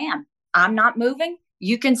where I am. I'm not moving.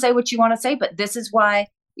 You can say what you want to say, but this is why,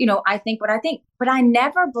 I think what I think. But I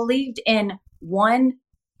never believed in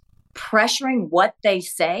pressuring what they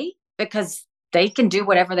say, because they can do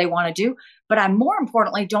whatever they want to do. But I more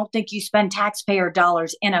importantly don't think you spend taxpayer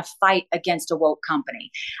dollars in a fight against a woke company.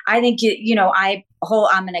 I think,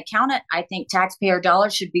 I'm an accountant. I think taxpayer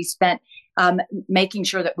dollars should be spent making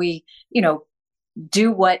sure that we,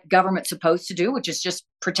 do what government's supposed to do, which is just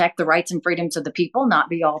protect the rights and freedoms of the people, not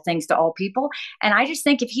be all things to all people. And I just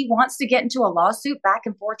think if he wants to get into a lawsuit back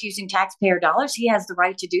and forth using taxpayer dollars, he has the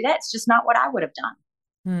right to do that. It's just not what I would have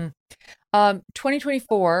done.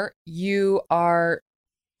 2024, you are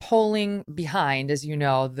polling behind, as you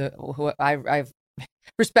know, I've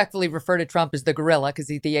respectfully refer to Trump as the gorilla, because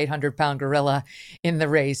he's the 800-pound gorilla in the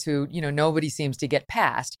race who, nobody seems to get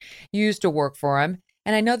past. You used to work for him.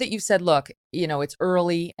 And I know that you've said, look, it's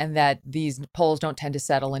early and that these polls don't tend to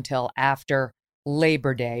settle until after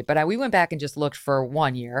Labor Day. But we went back and just looked for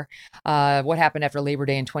 1 year. What happened after Labor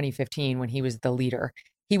Day in 2015 when he was the leader?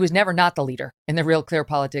 He was never not the leader in the Real Clear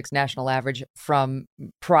Politics national average from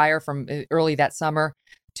early that summer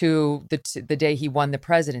to the day he won the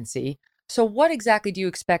presidency. So what exactly do you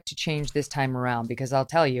expect to change this time around? Because I'll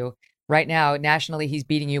tell you, right now, nationally, he's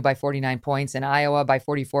beating you by 49 points, in Iowa by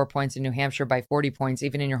 44 points, in New Hampshire by 40 points,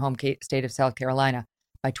 even in your home state of South Carolina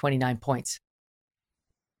by 29 points.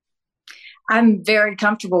 I'm very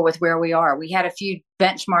comfortable with where we are. We had a few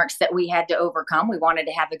benchmarks that we had to overcome. We wanted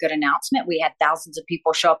to have a good announcement. We had thousands of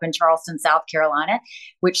people show up in Charleston, South Carolina,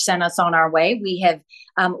 which sent us on our way. We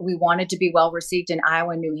wanted to be well received in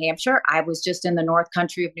Iowa and New Hampshire. I was just in the North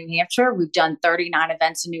Country of New Hampshire. We've done 39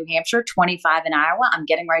 events in New Hampshire, 25 in Iowa. I'm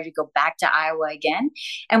getting ready to go back to Iowa again.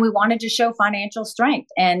 And we wanted to show financial strength.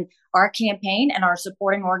 And our campaign and our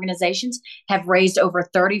supporting organizations have raised over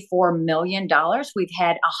 $34 million. We've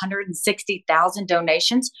had 160,000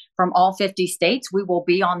 donations from all 50 states. We will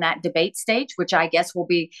be on that debate stage, which my guess will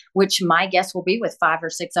be with 5 or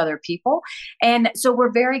 6 other people. And so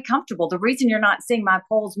we're very comfortable. The reason you're not seeing my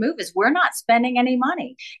polls move is we're not spending any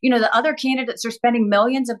money. The other candidates are spending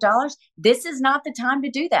millions of dollars. This is not the time to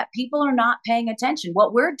do that. People are not paying attention.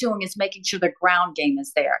 What we're doing is making sure the ground game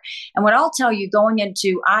is there. And what I'll tell you, going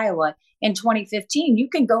into Iowa in 2015, you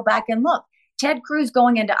can go back and look. Ted Cruz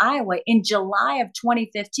going into Iowa in July of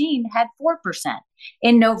 2015 had 4%.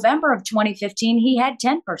 In November of 2015, he had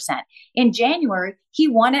 10%. In January, he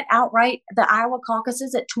won it outright, the Iowa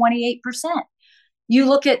caucuses, at 28%. You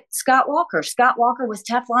look at Scott Walker. Scott Walker was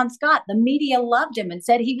Teflon Scott. The media loved him and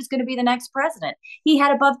said he was going to be the next president. He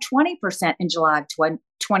had above 20% in July of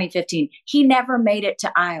 2015. He never made it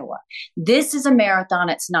to Iowa. This is a marathon.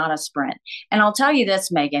 It's not a sprint. And I'll tell you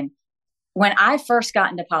this, Megyn. When I first got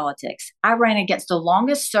into politics, I ran against the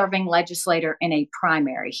longest serving legislator in a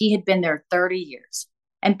primary. He had been there 30 years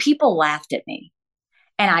and people laughed at me.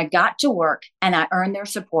 And I got to work and I earned their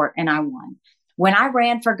support and I won. When I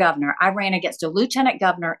ran for governor, I ran against a lieutenant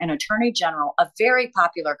governor, an attorney general, a very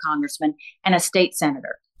popular congressman, and a state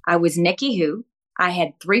senator. I was Nikki Who. I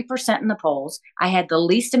had 3% in the polls. I had the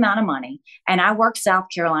least amount of money and I worked South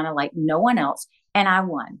Carolina like no one else and I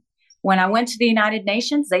won. When I went to the United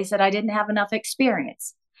Nations, they said I didn't have enough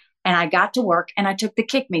experience. And I got to work and I took the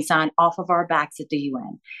kick me sign off of our backs at the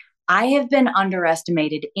UN. I have been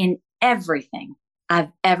underestimated in everything I've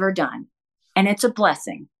ever done. And it's a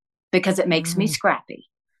blessing because it makes me scrappy.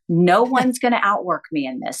 No one's going to outwork me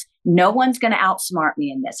in this. No one's going to outsmart me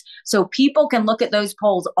in this. So people can look at those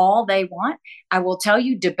polls all they want. I will tell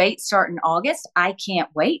you, debates start in August. I can't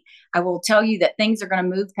wait. I will tell you that things are going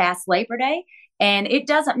to move past Labor Day. And it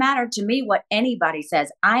doesn't matter to me what anybody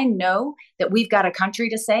says. I know that we've got a country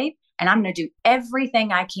to save, and I'm going to do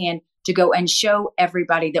everything I can to go and show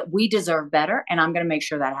everybody that we deserve better, and I'm going to make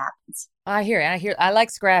sure that happens. I hear it. I like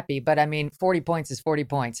scrappy, but 40 points is 40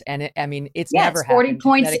 points. And it's never happened. 40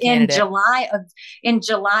 points in July of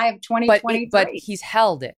 2023. But he's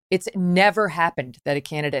held it. It's never happened that a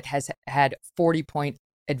candidate has had 40-point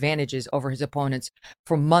advantages over his opponents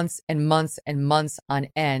for months and months and months on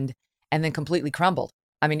end, and then completely crumbled.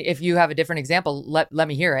 If you have a different example, let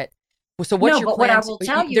me hear it. So what's your plan? What I will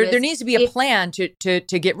tell you there needs to be a plan to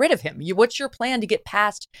get rid of him. What's your plan to get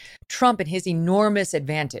past Trump and his enormous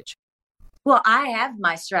advantage? Well, I have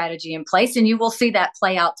my strategy in place, and you will see that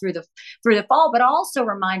play out through the fall. But I'll also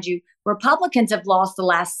remind you, Republicans have lost the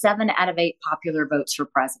last 7 out of 8 popular votes for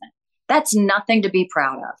president. That's nothing to be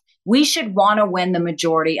proud of. We should want to win the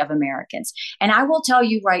majority of Americans. And I will tell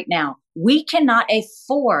you right now, we cannot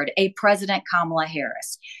afford a President Kamala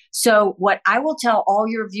Harris. So what I will tell all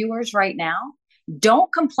your viewers right now,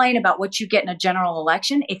 don't complain about what you get in a general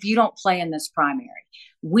election if you don't play in this primary.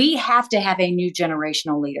 We have to have a new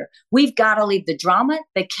generational leader. We've got to leave the drama,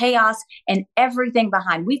 the chaos, and everything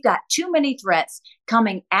behind. We've got too many threats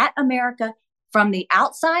coming at America from the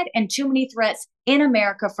outside and too many threats in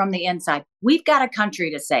America from the inside. We've got a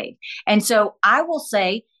country to save. And so I will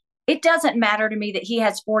say, it doesn't matter to me that he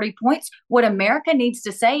has 40 points. What America needs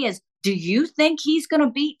to say is, do you think he's going to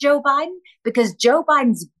beat Joe Biden? Because Joe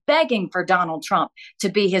Biden's begging for Donald Trump to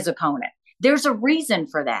be his opponent. There's a reason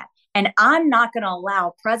for that. And I'm not going to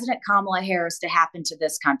allow President Kamala Harris to happen to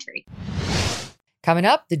this country. Coming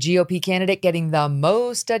up, the GOP candidate getting the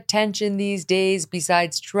most attention these days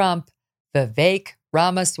besides Trump, Vivek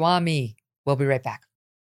Ramaswamy. We'll be right back.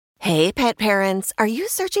 Hey, pet parents, are you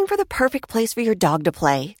searching for the perfect place for your dog to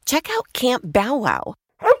play? Check out Camp Bow Wow.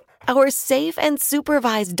 Our safe and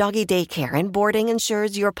supervised doggy daycare and boarding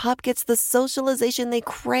ensures your pup gets the socialization they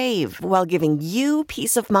crave while giving you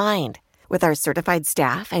peace of mind. With our certified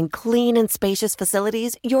staff and clean and spacious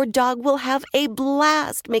facilities, your dog will have a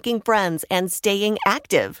blast making friends and staying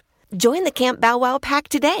active. Join the Camp Bow Wow pack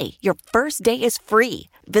today. Your first day is free.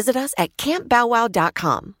 Visit us at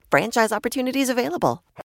campbowwow.com. Franchise opportunities available.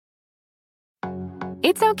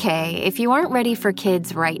 It's okay if you aren't ready for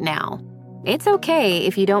kids right now. It's okay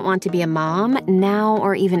if you don't want to be a mom now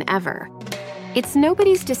or even ever. It's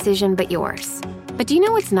nobody's decision but yours. But do you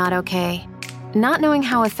know what's not okay? Not knowing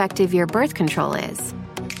how effective your birth control is.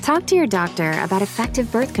 Talk to your doctor about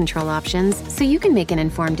effective birth control options so you can make an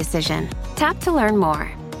informed decision. Tap to learn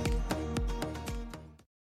more.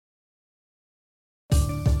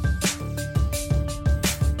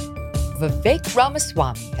 Vivek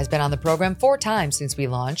Ramaswamy has been on the program 4 times since we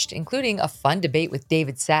launched, including a fun debate with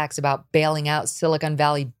David Sachs about bailing out Silicon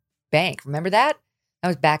Valley Bank. Remember that? That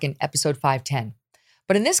was back in episode 510.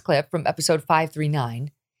 But in this clip from episode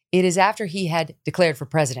 539, it is after he had declared for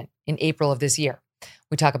president in April of this year.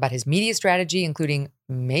 We talk about his media strategy, including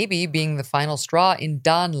maybe being the final straw in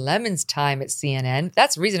Don Lemon's time at CNN.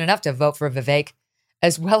 That's reason enough to vote for Vivek,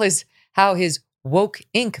 as well as how his woke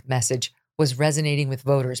Inc. message was resonating with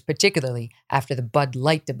voters, particularly after the Bud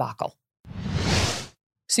Light debacle.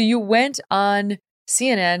 So you went on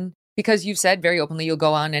CNN because you've said very openly you'll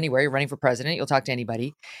go on anywhere. You're running for president. You'll talk to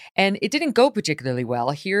anybody. And it didn't go particularly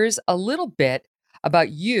well. Here's a little bit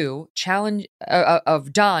about you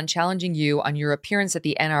of Don challenging you on your appearance at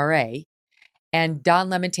the NRA. And Don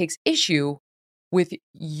Lemon takes issue with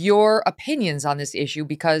your opinions on this issue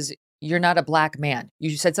because you're not a black man.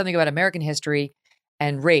 You said something about American history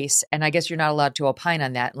and race, and I guess you're not allowed to opine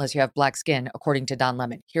on that unless you have black skin, according to Don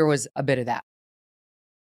Lemon. Here was a bit of that.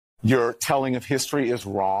 Your telling of history is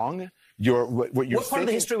wrong. What part of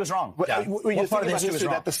the history was wrong? What part of the history was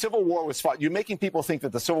wrong? That the Civil War was fought. You're making people think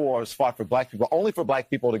that the Civil War was fought for black people, only for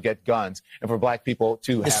black people to get guns and for black people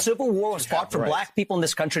to have. The Civil War was fought for black people in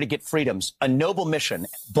this country to get freedoms. A noble mission.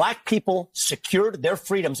 Black people secured their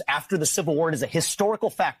freedoms after the Civil War. It is a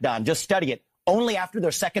historical fact, Don. Just study it. Only after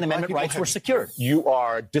their Second Amendment rights were secured. You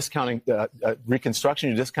are discounting Reconstruction.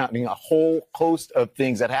 You're discounting a whole host of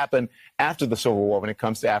things that happened after the Civil War when it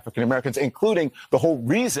comes to African Americans, including the whole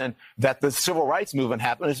reason that the Civil Rights Movement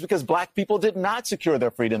happened is because black people did not secure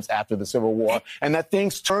their freedoms after the Civil War, and that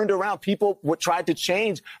things turned around. People tried to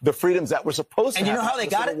change the freedoms that were supposed to happen. And you know how they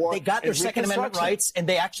got it? They got their Second Amendment rights, and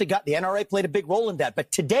they actually got the NRA played a big role in that.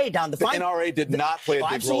 But today, Don, the NRA did not play a big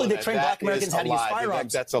role. Absolutely, they trained black Americans how to use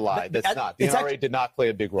firearms. That's a lie. That's not. The NRA did not play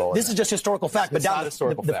a big role. This is just historical fact. But Don, not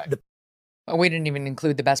historical fact. We didn't even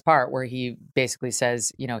include the best part where he basically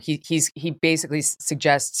says, you know, he basically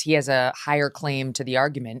suggests he has a higher claim to the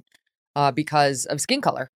argument because of skin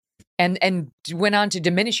color, and went on to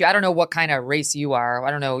diminish you. I don't know what kind of race you are.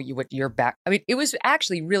 I don't know what your back. I mean, it was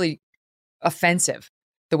actually really offensive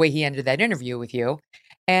the way he ended that interview with you.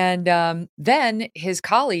 And then his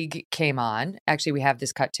colleague came on. Actually, we have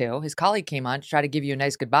this cut too. His colleague came on to try to give you a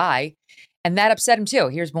nice goodbye, and that upset him too.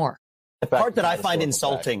 Here's more. The part that I find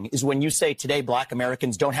insulting is when you say today black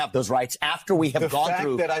Americans don't have those rights after we have gone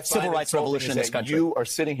through civil rights revolution in this country. You are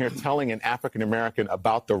sitting here telling an African American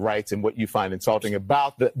about the rights and what you find insulting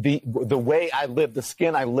about the way I live, the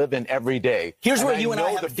skin I live in every day. Here's where you and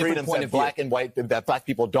I have a different point of view. Black and white that black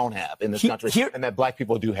people don't have in this country, and that black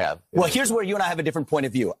people do have. Well, here's where you and I have a different point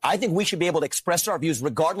of view. I think we should be able to express our views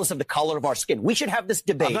regardless of the color of our skin. We should have this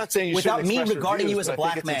debate I'm not saying you without me views, regarding you as a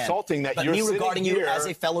black man, but me regarding you as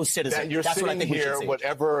a fellow citizen. You're That's what I think we should.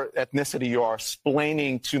 Whatever ethnicity you are,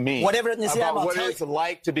 explaining to me whatever ethnicity about what it's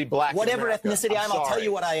like to be black. Whatever ethnicity I am, I'll tell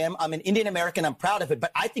you what I am. I'm an Indian American. I'm proud of it.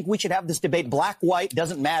 But I think we should have this debate. Black, white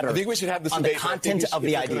doesn't matter. I think we should have this on debate. The content of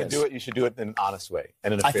the ideas. If you're going to do it, you should do it in an honest way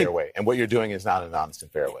and in a fair way. And what you're doing is not an honest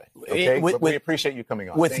and fair way. Okay? We appreciate you coming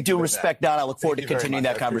on. With due respect, Don, I look forward to continuing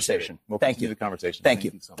that conversation. Thank you. The conversation. Thank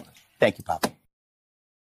you so much. Thank you, Papa.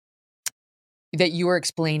 That you were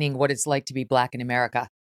explaining what it's like to be black in America.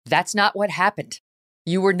 That's not what happened.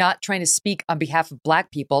 You were not trying to speak on behalf of black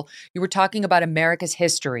people. You were talking about America's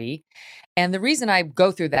history. And the reason I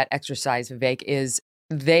go through that exercise, Vivek, is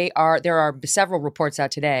there are several reports out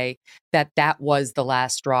today that was the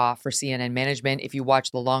last straw for CNN management. If you watch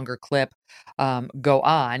the longer clip go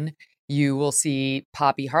on, you will see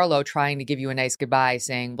Poppy Harlow trying to give you a nice goodbye,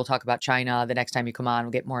 saying, we'll talk about China the next time you come on.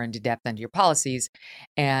 We'll get more into depth into your policies.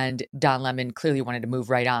 And Don Lemon clearly wanted to move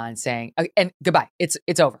right on, saying, and goodbye. It's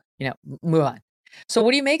over. You know, move on. So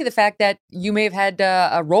what do you make of the fact that you may have had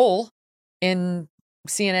a role in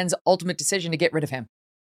CNN's ultimate decision to get rid of him?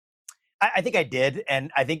 I think I did.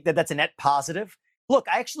 And I think that that's a net positive. Look,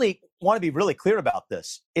 I actually want to be really clear about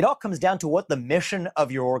this. It all comes down to what the mission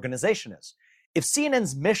of your organization is. If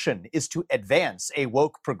CNN's mission is to advance a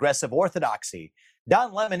woke progressive orthodoxy,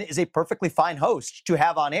 Don Lemon is a perfectly fine host to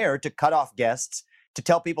have on air to cut off guests, to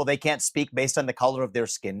tell people they can't speak based on the color of their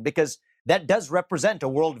skin, because that does represent a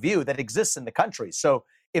worldview that exists in the country. So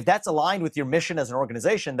if that's aligned with your mission as an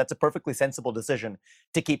organization, that's a perfectly sensible decision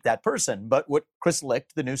to keep that person. But what Chris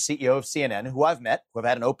Licht, the new CEO of CNN, who I've met, who I've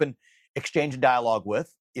had an open exchange and dialogue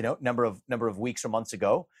with, number of weeks or months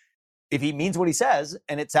ago, if he means what he says,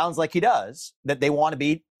 and it sounds like he does, that they want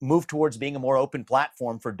to move towards being a more open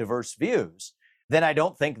platform for diverse views, then I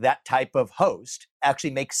don't think that type of host actually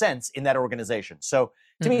makes sense in that organization. So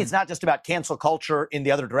to me, it's not just about cancel culture in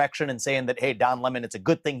the other direction and saying that, hey, Don Lemon, it's a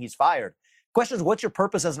good thing he's fired. The question is, what's your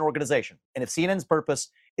purpose as an organization? And if CNN's purpose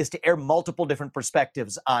is to air multiple different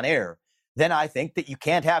perspectives on air, then I think that you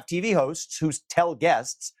can't have TV hosts who tell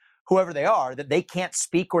guests, whoever they are, that they can't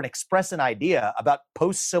speak or express an idea about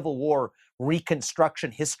post-Civil War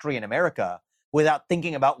Reconstruction history in America without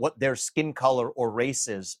thinking about what their skin color or race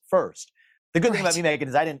is first. The good thing about me, Megyn,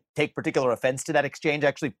 is I didn't take particular offense to that exchange. I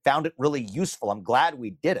actually found it really useful. I'm glad we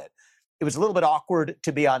did it. It was a little bit awkward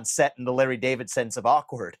to be on set in the Larry David sense of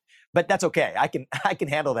awkward, but that's okay. I can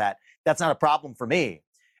handle that. That's not a problem for me.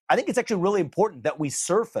 I think it's actually really important that we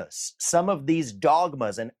surface some of these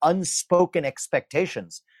dogmas and unspoken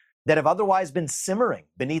expectations that have otherwise been simmering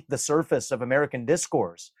beneath the surface of American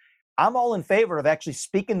discourse. I'm all in favor of actually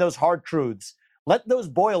speaking those hard truths. Let those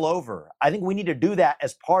boil over. I think we need to do that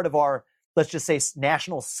as part of our, let's just say,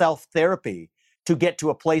 national self-therapy to get to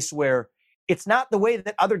a place where it's not the way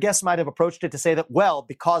that other guests might have approached it to say that, well,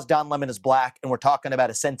 because Don Lemon is black and we're talking about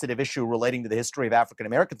a sensitive issue relating to the history of African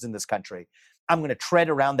Americans in this country, I'm going to tread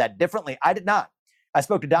around that differently. I did not. I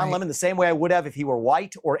spoke to Don Lemon the same way I would have if he were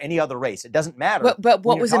white or any other race. It doesn't matter. But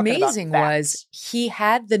what was amazing was he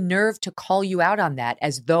had the nerve to call you out on that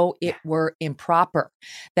as though it were improper,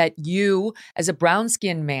 that you, as a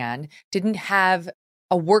brown-skinned man, didn't have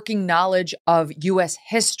a working knowledge of U.S.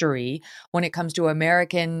 history when it comes to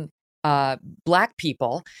American black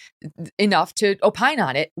people enough to opine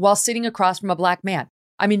on it while sitting across from a black man.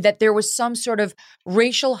 I mean, that there was some sort of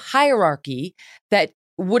racial hierarchy that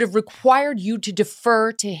would have required you to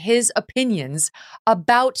defer to his opinions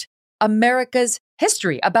about America's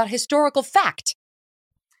history, about historical fact.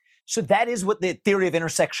 So that is what the theory of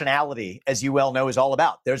intersectionality, as you well know, is all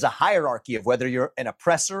about. There's a hierarchy of whether you're an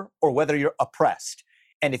oppressor or whether you're oppressed.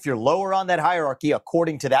 And if you're lower on that hierarchy,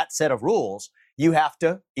 according to that set of rules, you have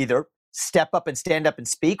to either step up and stand up and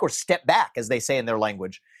speak or step back, as they say in their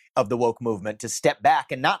language of the woke movement, to step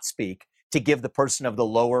back and not speak to give the person of the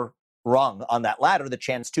lower rung on that ladder the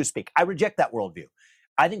chance to speak. I reject that worldview.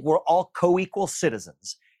 I think we're all co-equal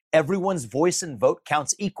citizens. Everyone's voice and vote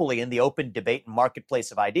counts equally in the open debate and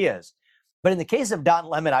marketplace of ideas. But in the case of Don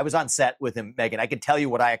Lemon, I was on set with him, Megyn. I can tell you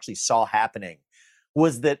what I actually saw happening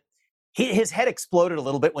was that his head exploded a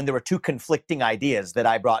little bit when there were two conflicting ideas that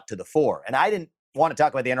I brought to the fore. And I didn't want to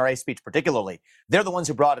talk about the NRA speech particularly. They're the ones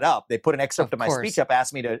who brought it up. They put an excerpt of my speech up,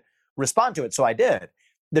 asked me to respond to it, so I did.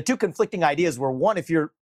 The two conflicting ideas were, one, if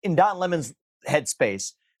you're in Don Lemon's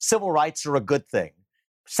headspace, civil rights are a good thing.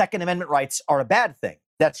 Second Amendment rights are a bad thing.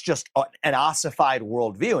 That's just an ossified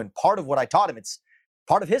worldview. And part of what I taught him, it's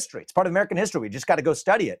part of history. It's part of American history. We just got to go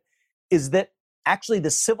study it, is that actually the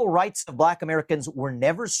civil rights of Black Americans were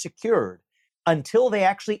never secured until they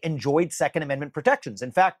actually enjoyed Second Amendment protections.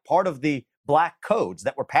 In fact, part of the Black codes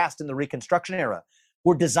that were passed in the Reconstruction era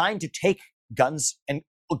were designed to take guns and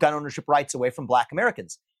gun ownership rights away from Black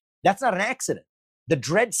Americans. That's not an accident. The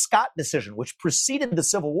Dred Scott decision, which preceded the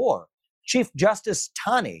Civil War, Chief Justice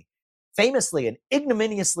Taney famously and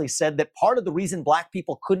ignominiously said that part of the reason Black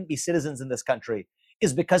people couldn't be citizens in this country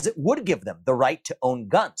is because it would give them the right to own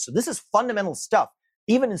guns. So this is fundamental stuff,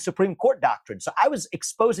 even in Supreme Court doctrine. So I was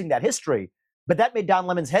exposing that history, but that made Don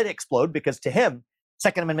Lemon's head explode because to him,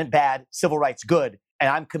 Second Amendment bad, civil rights good, and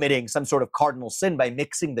I'm committing some sort of cardinal sin by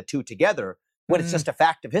mixing the two together when it's just a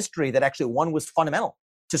fact of history that actually one was fundamental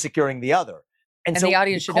to securing the other. And so the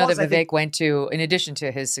audience should know that Vivek went to, in addition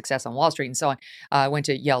to his success on Wall Street and so on, went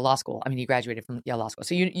to Yale Law School. I mean, he graduated from Yale Law School.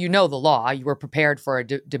 So you know the law. You were prepared for a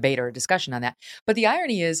debate or a discussion on that. But the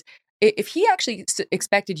irony is, if he actually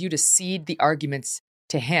expected you to cede the arguments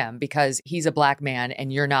to him because he's a Black man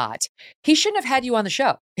and you're not, he shouldn't have had you on the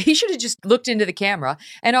show. He should have just looked into the camera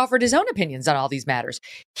and offered his own opinions on all these matters.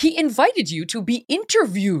 He invited you to be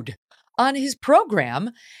interviewed on his program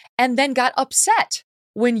and then got upset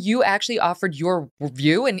when you actually offered your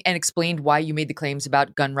view and explained why you made the claims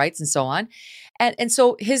about gun rights and so on. And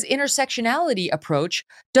so his intersectionality approach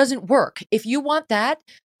doesn't work. If you want that,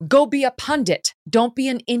 go be a pundit. Don't be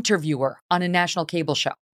an interviewer on a national cable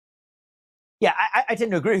show. Yeah, I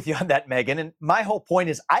tend to agree with you on that, Megyn. And my whole point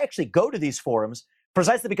is I actually go to these forums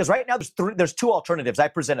precisely because right now there's two alternatives. I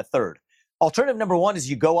present a third. Alternative number one is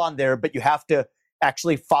you go on there, but you have to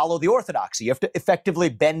actually follow the orthodoxy. You have to effectively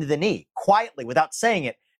bend the knee quietly without saying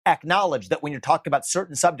it. Acknowledge that when you're talking about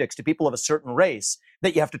certain subjects to people of a certain race,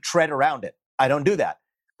 that you have to tread around it. I don't do that.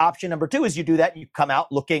 Option number two is you do that and you come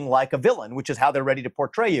out looking like a villain, which is how they're ready to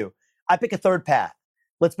portray you. I pick a third path.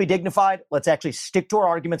 Let's be dignified. Let's actually stick to our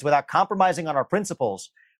arguments without compromising on our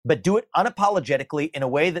principles, but do it unapologetically in a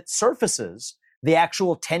way that surfaces the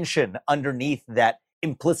actual tension underneath that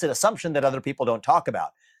implicit assumption that other people don't talk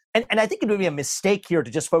about. And I think it would be a mistake here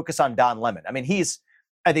to just focus on Don Lemon. I mean,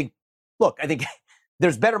 I think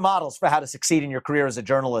there's better models for how to succeed in your career as a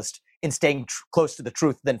journalist in staying close to the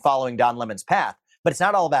truth than following Don Lemon's path. But it's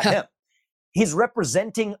not all about him. He's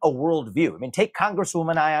representing a worldview. I mean, take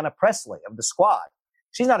Congresswoman Ayanna Pressley of the Squad.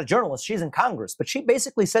 She's not a journalist. She's in Congress, but she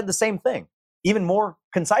basically said the same thing, even more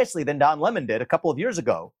concisely than Don Lemon did a couple of years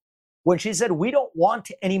ago. when she said, we don't want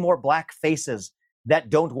any more black faces that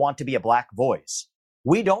don't want to be a black voice.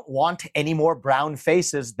 We don't want any more brown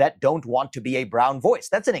faces that don't want to be a brown voice.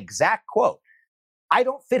 That's an exact quote. I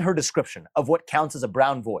don't fit her description of what counts as a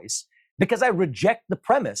brown voice because I reject the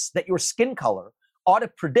premise that your skin color ought to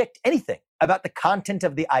predict anything about the content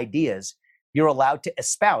of the ideas you're allowed to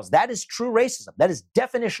espouse. That is true racism. That is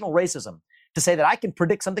definitional racism, to say that I can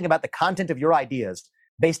predict something about the content of your ideas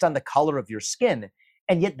based on the color of your skin.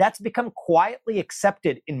 And yet that's become quietly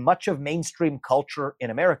accepted in much of mainstream culture in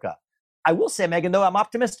America. I will say, Megyn, though, I'm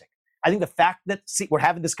optimistic. I think the fact that we're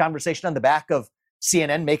having this conversation on the back of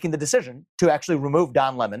CNN making the decision to actually remove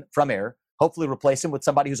Don Lemon from air, hopefully replace him with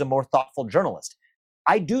somebody who's a more thoughtful journalist.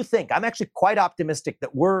 I do think, I'm actually quite optimistic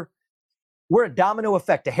that we're a domino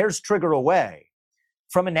effect, a hair's trigger away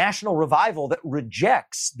from a national revival that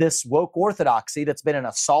rejects this woke orthodoxy that's been an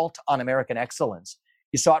assault on American excellence.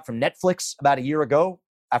 You saw it from Netflix about a year ago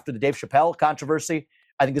after the Dave Chappelle controversy.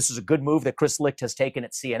 I think this is a good move that Chris Licht has taken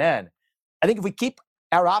at CNN. I think if we keep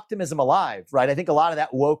our optimism alive, right, I think a lot of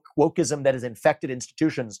that wokeism that has infected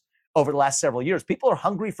institutions over the last several years, people are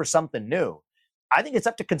hungry for something new. I think it's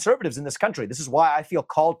up to conservatives in this country. This is why I feel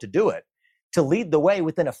called to do it, to lead the way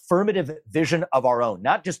with an affirmative vision of our own,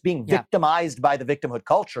 not just being victimized by the victimhood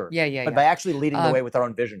culture, but by actually leading the way with our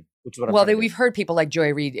own vision, which is what I'm trying to do. We've heard people like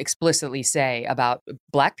Joy Reid explicitly say about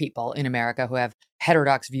black people in America who have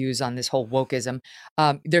heterodox views on this whole wokeism.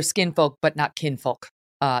 They're skin folk, but not kinfolk.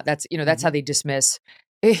 That's how they dismiss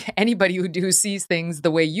anybody who sees things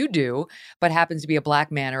the way you do, but happens to be a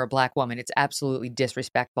black man or a black woman. It's absolutely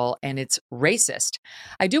disrespectful and it's racist.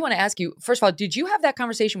 I do want to ask you, first of all, did you have that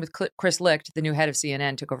conversation with Chris Licht, the new head of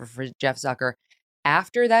CNN, took over for Jeff Zucker,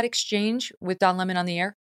 after that exchange with Don Lemon on the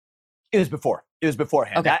air? It was before. It was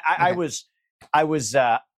beforehand. Okay. I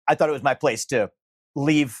thought it was my place to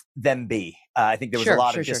leave them be. I think there was a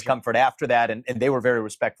lot of discomfort after that, and they were very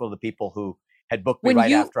respectful of the people who had booked me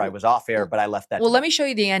after I was off air, but I left that. Well, let me show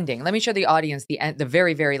you the ending. Let me show the audience the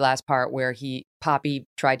very, very last part where Poppy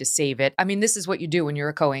tried to save it. I mean, this is what you do when you're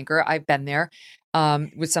a co-anchor. I've been there.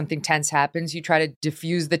 When something tense happens, you try to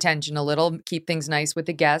diffuse the tension a little, keep things nice with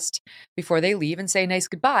the guest before they leave and say a nice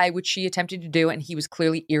goodbye, which she attempted to do. And he was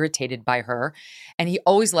clearly irritated by her. And he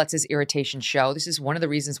always lets his irritation show. This is one of the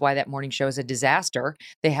reasons why that morning show is a disaster.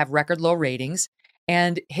 They have record low ratings.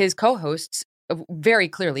 And his co-hosts very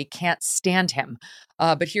clearly can't stand him.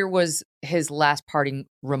 But here was his last parting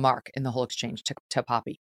remark in the whole exchange to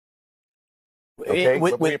Poppy. Okay,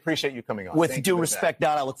 we appreciate you coming on. With due respect,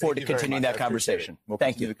 Don, I look forward to continuing that conversation.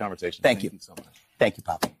 Thank you. The conversation. Thank you so much. Thank you,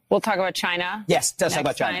 Poppy. We'll talk about China. Yes, let's talk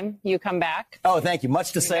about China. Next time you come back. Oh, thank you.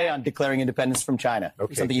 Much to say on declaring independence from China.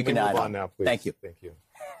 Okay, something you can add on now, please. Thank you. Thank you.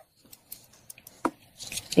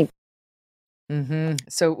 Mm-hmm.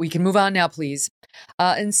 So we can move on now, please.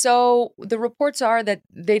 And so the reports are that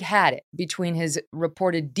they'd had it between his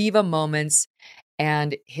reported diva moments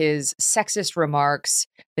and his sexist remarks,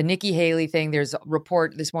 the Nikki Haley thing. There's a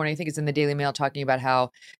report this morning, I think it's in the Daily Mail, talking about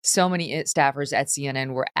how so many staffers at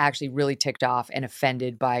CNN were actually really ticked off and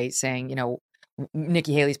offended by saying,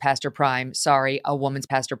 Nikki Haley's past her prime. Sorry, a woman's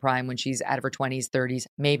past her prime when she's out of her 20s, 30s,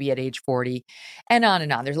 maybe at age 40, and on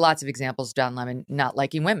and on. There's lots of examples of Don Lemon not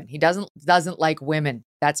liking women. He doesn't like women.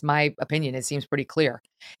 That's my opinion. It seems pretty clear.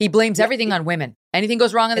 He blames everything on women. Anything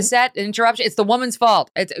goes wrong on the set, an interruption, it's the woman's fault.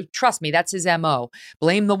 Trust me, that's his MO.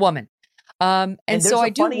 Blame the woman. And so I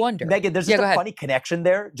do wonder. Megyn, there's just a funny connection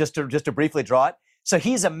there, just to briefly draw it. So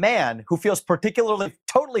he's a man who feels particularly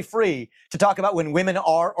totally free to talk about when women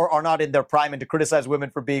are or are not in their prime and to criticize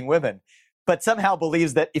women for being women, but somehow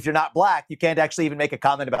believes that if you're not black, you can't actually even make a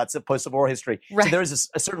comment about post-Civil War history. Right. So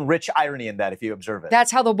there's a certain rich irony in that if you observe it.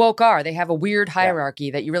 That's how the woke are. They have a weird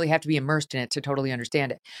hierarchy that you really have to be immersed in it to totally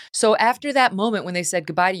understand it. So after that moment when they said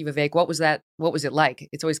goodbye to you, Vivek, what was that? What was it like?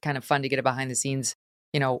 It's always kind of fun to get a behind the scenes,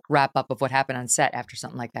 wrap up of what happened on set after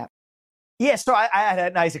something like that. Yeah, so I had a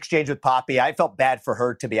nice exchange with Poppy. I felt bad for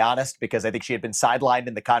her, to be honest, because I think she had been sidelined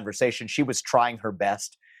in the conversation. She was trying her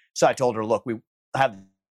best. So I told her, look, we have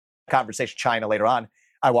a conversation with China later on.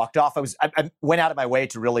 I walked off. I went out of my way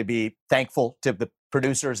to really be thankful to the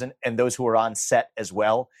producers and those who were on set as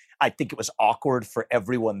well. I think it was awkward for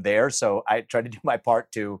everyone there. So I tried to do my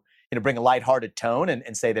part to bring a lighthearted tone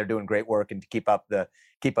and say they're doing great work and to keep up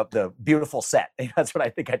the beautiful set. That's what I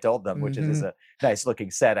think I told them, which is a nice looking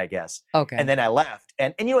set, I guess. Okay. And then I left.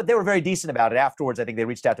 And they were very decent about it afterwards. I think they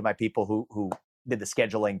reached out to my people who did the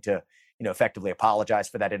scheduling to, effectively apologize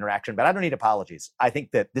for that interaction. But I don't need apologies. I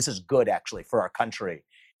think that this is good, actually, for our country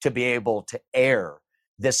to be able to air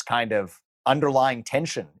this kind of underlying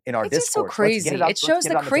tension in our It's just so discourse. crazy. It shows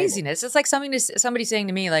the craziness. It's like somebody saying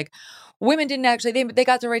to me, like, women didn't actually, they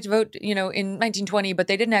got the right to vote, in 1920, but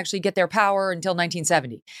they didn't actually get their power until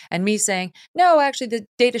 1970. And me saying, no, actually, the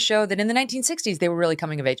data show that in the 1960s, they were really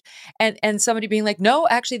coming of age. And somebody being like, no,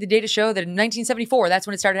 actually, the data show that in 1974, that's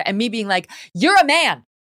when it started. And me being like, you're a man.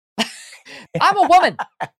 I'm a woman.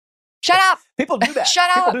 Shut up. People do that. Shut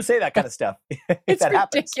up. People do say that kind of stuff. It's that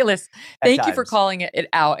ridiculous. Thank you for calling it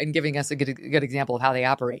out and giving us a good example of how they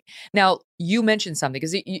operate. Now, you mentioned something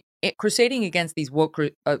because crusading against these woke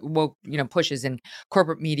pushes in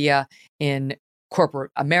corporate media, in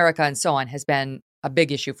corporate America, and so on has been a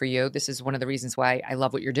big issue for you. This is one of the reasons why I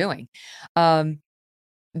love what you're doing.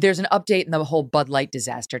 There's an update in the whole Bud Light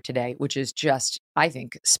disaster today, which is just, I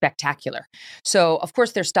think, spectacular. So, of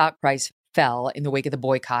course, their stock price fell in the wake of the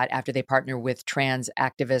boycott after they partner with trans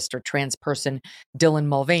activist or trans person Dylan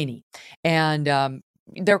Mulvaney. And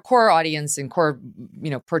their core audience and core,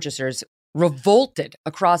 purchasers revolted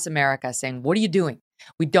across America saying, what are you doing?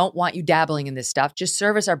 We don't want you dabbling in this stuff. Just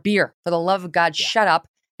serve us our beer. For the love of God, shut up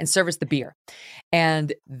and serve us the beer.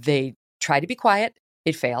 And they tried to be quiet.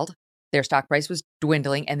 It failed. Their stock price was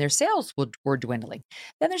dwindling and their sales were dwindling.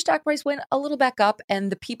 Then their stock price went a little back up.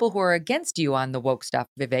 And the people who are against you on the woke stuff,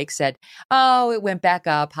 Vivek, said, oh, it went back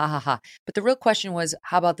up. Ha, ha, ha. But the real question was,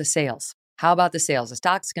 how about the sales? How about the sales? The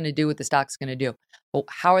stock's going to do what the stock's going to do. Well,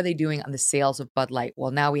 how are they doing on the sales of Bud Light?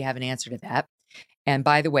 Well, now we have an answer to that. And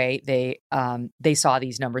by the way, they saw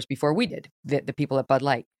these numbers before we did, the people at Bud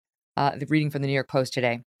Light. The reading from the New York Post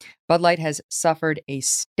today. Bud Light has suffered a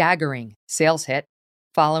staggering sales hit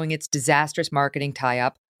following its disastrous marketing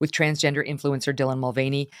tie-up with transgender influencer Dylan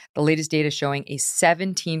Mulvaney. The latest data showing a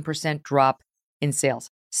 17% drop in sales.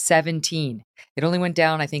 17. It only went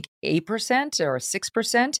down, I think, 8% or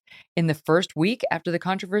 6% in the first week after the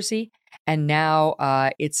controversy. And now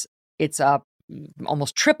it's up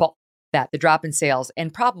almost triple that, the drop in sales,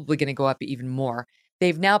 and probably going to go up even more.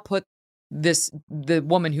 They've now put the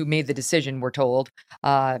woman who made the decision, we're told,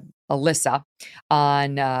 Alyssa,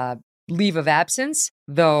 on leave of absence,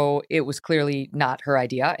 though it was clearly not her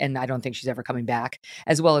idea, and I don't think she's ever coming back,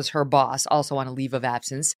 as well as her boss, also on a leave of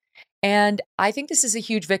absence. And I think this is a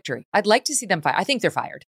huge victory. I'd like to see them fired. I think they're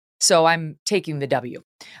fired, so I'm taking the W.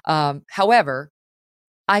 However,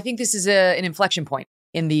 I think this is an inflection point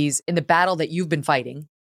in the battle that you've been fighting,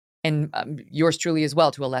 and yours truly as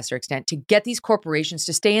well, to a lesser extent, to get these corporations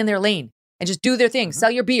to stay in their lane and just do their thing.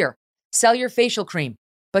 Sell your beer, sell your facial cream,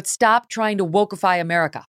 but stop trying to wokeify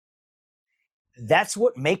America. That's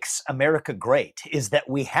what makes America great, is that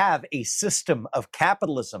we have a system of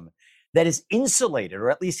capitalism that is insulated, or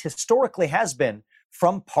at least historically has been,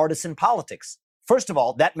 from partisan politics. First of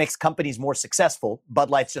all, that makes companies more successful. Bud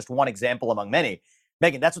Light's just one example among many.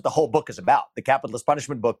 Megyn, that's what the whole book is about. The Capitalist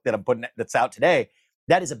Punishment book that's out today,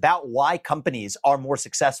 that is about why companies are more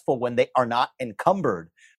successful when they are not encumbered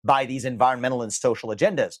by these environmental and social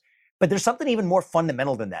agendas. But there's something even more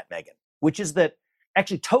fundamental than that, Megyn, which is that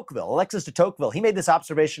actually Alexis de Tocqueville, he made this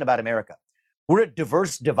observation about America. We're a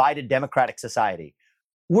diverse, divided democratic society.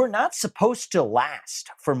 We're not supposed to last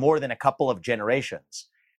for more than a couple of generations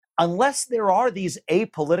unless there are these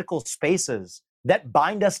apolitical spaces that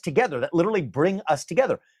bind us together, that literally bring us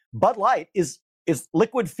together. Bud Light is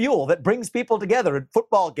liquid fuel that brings people together at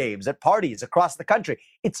football games, at parties across the country.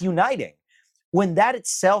 It's uniting. When that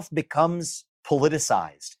itself becomes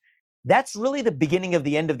politicized, that's really the beginning of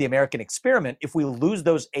the end of the American experiment if we lose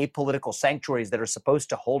those apolitical sanctuaries that are supposed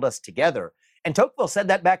to hold us together. And Tocqueville said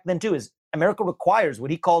that back then too, is America requires what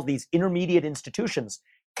he calls these intermediate institutions.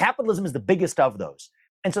 Capitalism is the biggest of those.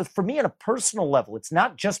 And so for me, on a personal level, it's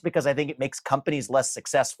not just because I think it makes companies less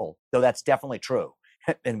successful, though that's definitely true.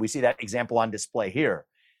 And we see that example on display here.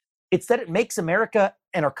 It's that it makes America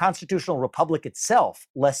and our constitutional republic itself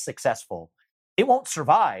less successful. It won't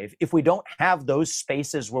survive if we don't have those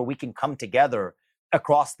spaces where we can come together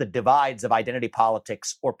across the divides of identity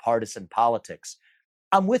politics or partisan politics.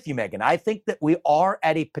 I'm with you, Megyn. I think that we are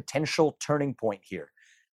at a potential turning point here.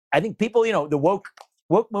 I think people, the woke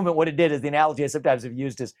movement, what it did is, the analogy I sometimes have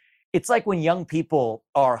used is, it's like when young people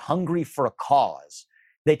are hungry for a cause.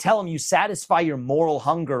 They tell them you satisfy your moral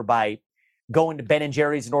hunger by going to Ben &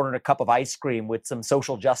 Jerry's and ordering a cup of ice cream with some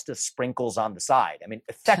social justice sprinkles on the side. I mean,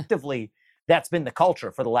 effectively, that's been the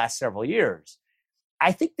culture for the last several years.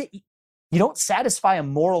 I think that you don't satisfy a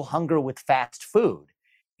moral hunger with fast food.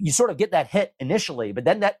 You sort of get that hit initially, but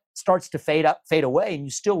then that starts to fade away, and you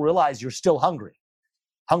still realize you're still hungry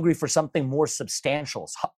for something more substantial,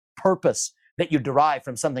 purpose that you derive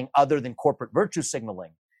from something other than corporate virtue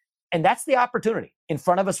signaling. And that's the opportunity in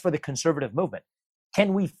front of us for the conservative movement.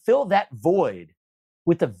 Can we fill that void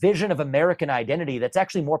with a vision of American identity that's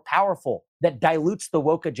actually more powerful, that dilutes the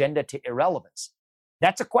woke agenda to irrelevance?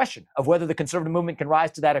 That's a question of whether the conservative movement can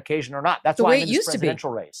rise to that occasion or not. That's The why way I'm it in this used to be. presidential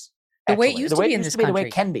race. The way it Actually. used to be in this The way country.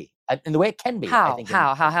 it can be. And the way it can be. I How? think,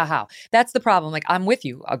 How? That's the problem. Like, I'm with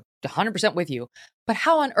you, 100% with you. But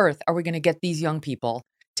how on earth are we going to get these young people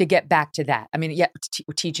to get back to that? I mean,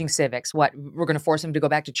 teaching civics. What? We're going to force them to go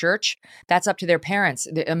back to church? That's up to their parents.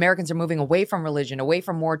 The Americans are moving away from religion, away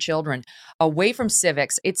from more children, away from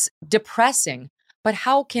civics. It's depressing. But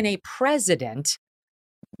how can a president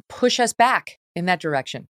push us back in that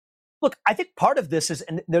direction? Look, I think part of this is,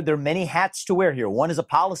 and there are many hats to wear here. One is a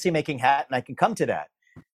policymaking hat, and I can come to that.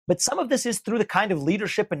 But some of this is through the kind of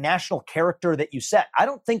leadership and national character that you set. I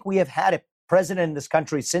don't think we have had a president in this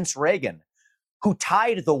country since Reagan who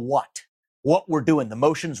tied the what we're doing, the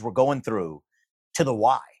motions we're going through, to the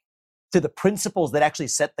why, to the principles that actually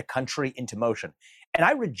set the country into motion. And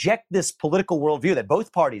I reject this political worldview that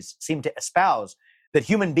both parties seem to espouse, that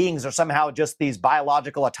human beings are somehow just these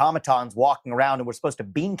biological automatons walking around and we're supposed to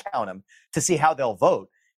bean count them to see how they'll vote.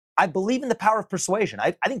 I believe in the power of persuasion.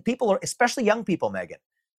 I think people are, especially young people, Megyn,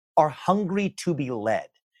 are hungry to be led.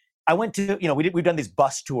 I went to, we've done these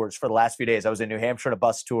bus tours for the last few days. I was in New Hampshire on a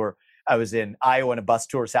bus tour. I was in Iowa on a bus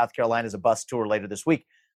tour. South Carolina is a bus tour later this week.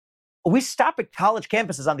 We stop at college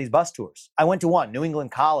campuses on these bus tours. I went to one, New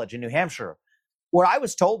England College in New Hampshire, where I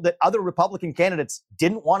was told that other Republican candidates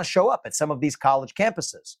didn't want to show up at some of these college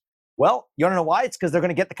campuses. Well, you want to know why? It's because they're going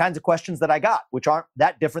to get the kinds of questions that I got, which aren't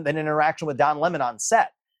that different than an interaction with Don Lemon on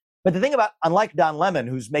set. But the thing about, unlike Don Lemon,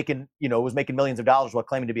 who's was making millions of dollars while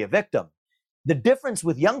claiming to be a victim, the difference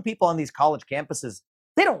with young people on these college campuses,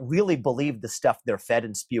 they don't really believe the stuff they're fed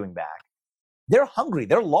and spewing back. They're hungry.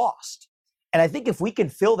 They're lost. And I think if we can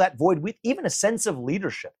fill that void with even a sense of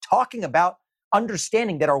leadership, talking about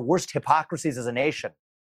understanding that our worst hypocrisies as a nation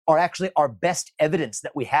are actually our best evidence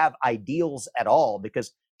that we have ideals at all,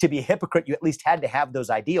 because to be a hypocrite, you at least had to have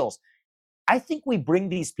those ideals. I think we bring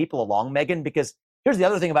these people along, Megyn, because here's the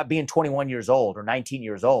other thing about being 21 years old or 19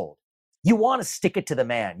 years old. You want to stick it to the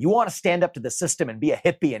man. You want to stand up to the system and be a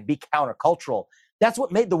hippie and be countercultural. That's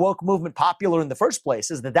what made the woke movement popular in the first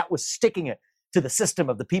place, is that was sticking it to the system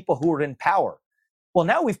of the people who were in power. Well,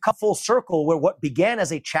 now we've come full circle where what began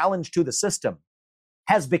as a challenge to the system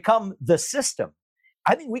has become the system.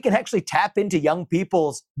 I think we can actually tap into young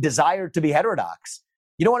people's desire to be heterodox.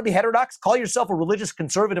 You don't want to be heterodox? Call yourself a religious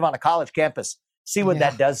conservative on a college campus. See what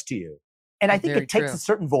that does to you. And I think it takes a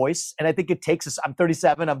certain voice. And I think it takes us, I'm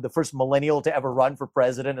 37, I'm the first millennial to ever run for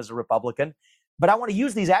president as a Republican. But I want to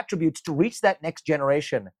use these attributes to reach that next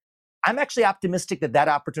generation. I'm actually optimistic that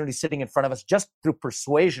opportunity is sitting in front of us just through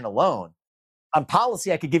persuasion alone. On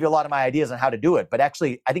policy, I could give you a lot of my ideas on how to do it. But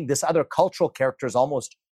actually, I think this other cultural character is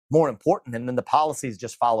almost more important. And then the policies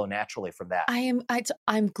just follow naturally from that.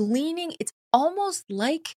 I'm gleaning. It's almost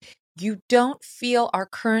like you don't feel our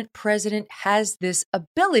current president has this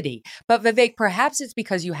ability. But Vivek, perhaps it's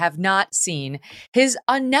because you have not seen his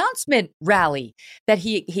announcement rally that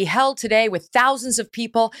he held today with thousands of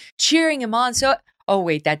people cheering him on. So, oh,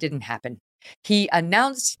 wait, that didn't happen. He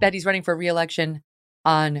announced that he's running for re-election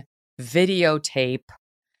on videotape.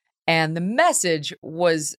 And the message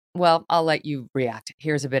was, well, I'll let you react.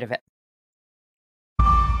 Here's a bit of it.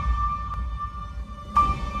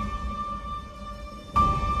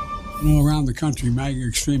 All around the country, MAGA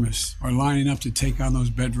extremists are lining up to take on those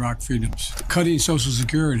bedrock freedoms, cutting Social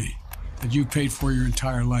Security that you paid for your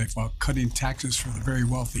entire life while cutting taxes for the very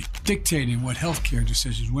wealthy, dictating what health care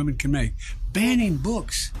decisions women can make, banning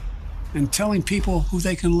books, and telling people who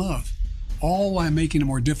they can love, all while making it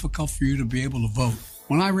more difficult for you to be able to vote.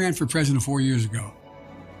 When I ran for president 4 years ago,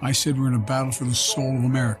 I said we're in a battle for the soul of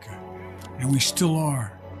America, and we still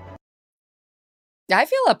are. I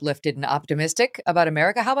feel uplifted and optimistic about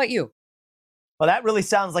America. How about you? Well, that really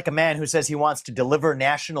sounds like a man who says he wants to deliver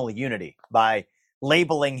national unity by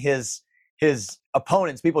labeling his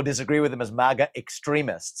opponents, people who disagree with him, as MAGA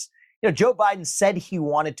extremists. Joe Biden said he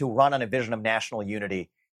wanted to run on a vision of national unity.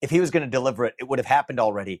 If he was going to deliver it, it would have happened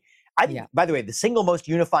already. I think, by the way, the single most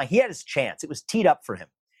unifying, he had his chance. It was teed up for him.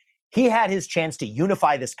 He had his chance to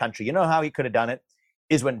unify this country. You know how he could have done it?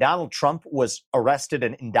 Is when Donald Trump was arrested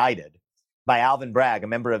and indicted by Alvin Bragg, a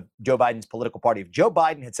member of Joe Biden's political party. If Joe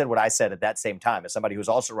Biden had said what I said at that same time, as somebody who's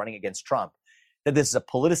also running against Trump, that this is a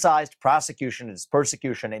politicized prosecution, it's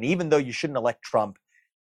persecution, and even though you shouldn't elect Trump,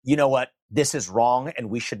 you know what? This is wrong, and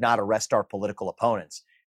we should not arrest our political opponents.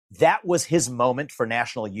 That was his moment for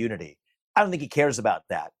national unity. I don't think he cares about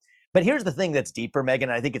that. But here's the thing that's deeper, Megyn,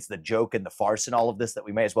 and I think it's the joke and the farce in all of this that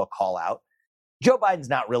we may as well call out. Joe Biden's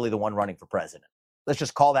not really the one running for president. Let's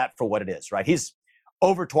just call that for what it is, right? He's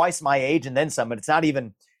over twice my age and then some, but it's not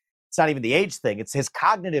even the age thing. It's his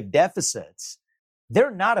cognitive deficits.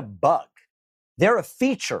 They're not a bug. They're a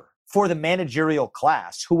feature for the managerial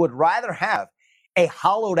class who would rather have a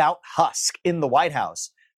hollowed out husk in the White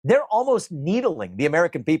House. They're almost needling the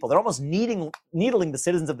American people. They're almost needling the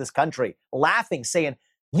citizens of this country, laughing, saying,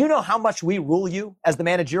 you know how much we rule you as the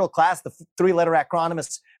managerial class, the three-letter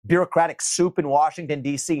acronymous bureaucratic soup in Washington,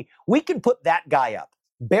 D.C. We can put that guy up,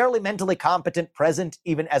 barely mentally competent, present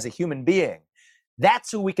even as a human being.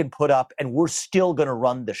 That's who we can put up, and we're still going to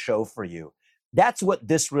run the show for you. That's what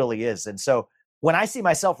this really is. And so when I see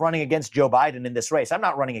myself running against Joe Biden in this race, I'm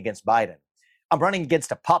not running against Biden. I'm running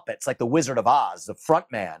against a puppet. It's like the Wizard of Oz, the front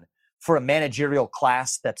man for a managerial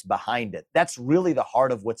class that's behind it. That's really the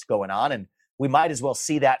heart of what's going on. And we might as well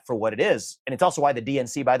see that for what it is. And it's also why the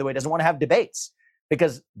DNC, by the way, doesn't want to have debates,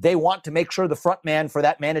 because they want to make sure the front man for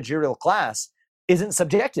that managerial class isn't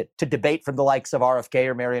subjected to debate from the likes of RFK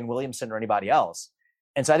or Marianne Williamson or anybody else.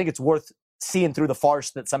 And so I think it's worth seeing through the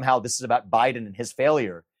farce that somehow this is about Biden and his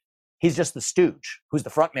failure. He's just the stooge who's the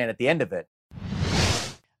front man at the end of it.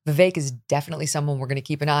 Vivek is definitely someone we're going to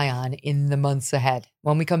keep an eye on in the months ahead.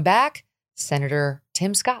 When we come back, Senator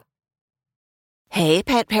Tim Scott. Hey,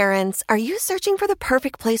 pet parents, are you searching for the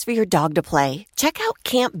perfect place for your dog to play? Check out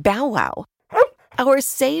Camp Bow Wow. Our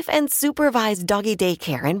safe and supervised doggy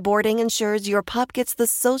daycare and boarding ensures your pup gets the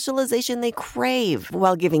socialization they crave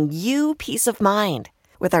while giving you peace of mind.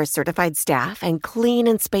 With our certified staff and clean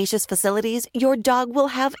and spacious facilities, your dog will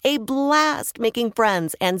have a blast making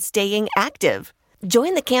friends and staying active.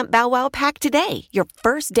 Join the Camp Bow Wow pack today. Your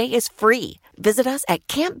first day is free. Visit us at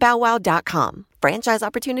campbowwow.com. Franchise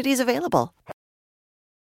opportunities available.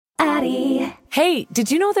 Addie. Hey,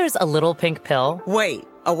 did you know there's a little pink pill? Wait,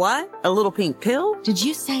 a what? A little pink pill? Did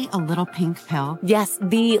you say a little pink pill? Yes,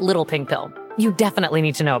 the little pink pill. You definitely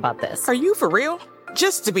need to know about this. Are you for real?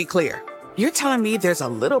 Just to be clear, you're telling me there's a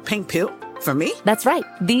little pink pill for me? That's right,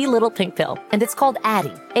 the little pink pill. And it's called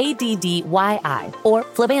Addyi, A-D-D-Y-I, or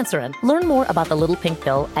flibanserin. Learn more about the little pink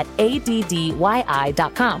pill at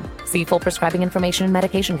ADDYI.com. See full prescribing information and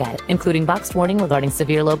medication guide, including boxed warning regarding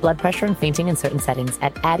severe low blood pressure and fainting in certain settings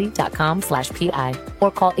at addyi.com/PI or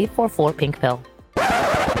call 844-PINK-PILL.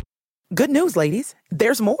 Good news, ladies.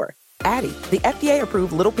 There's more. Addyi, the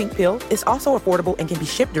FDA-approved little pink pill, is also affordable and can be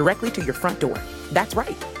shipped directly to your front door. That's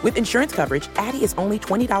right. With insurance coverage, Addyi is only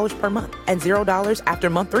 $20 per month and $0 after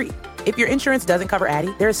month 3. If your insurance doesn't cover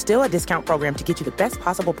Addyi, there is still a discount program to get you the best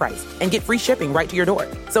possible price and get free shipping right to your door.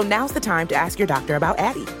 So now's the time to ask your doctor about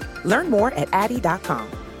Addyi. Learn more at addyi.com.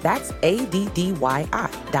 That's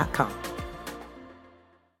ADDYI.com.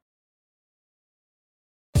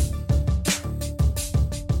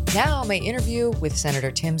 Now, my interview with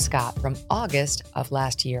Senator Tim Scott from August of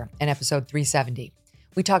last year in episode 370.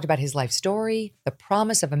 We talked about his life story, the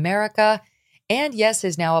promise of America, and yes,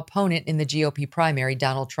 his now opponent in the GOP primary,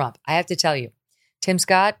 Donald Trump. I have to tell you, Tim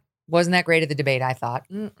Scott wasn't that great at the debate, I thought.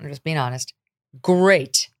 I'm just being honest.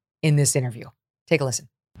 Great in this interview. Take a listen.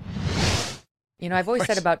 You know, I've always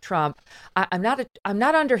said about Trump, I'm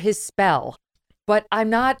not under his spell, but I'm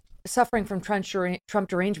not suffering from Trump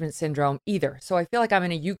derangement syndrome either. So I feel like I'm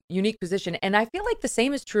in a unique position. And I feel like the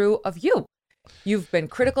same is true of you. You've been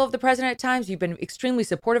critical of the president at times. You've been extremely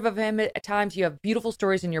supportive of him at times. You have beautiful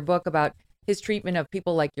stories in your book about his treatment of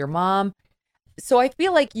people like your mom. So I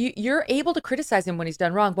feel like you're able to criticize him when he's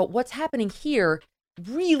done wrong. But what's happening here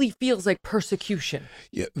really feels like persecution.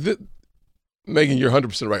 Yeah, Megyn, you're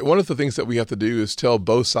 100% right. One of the things that we have to do is tell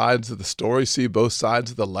both sides of the story, see both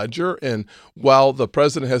sides of the ledger. And while the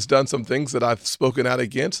president has done some things that I've spoken out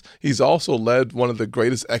against, he's also led one of the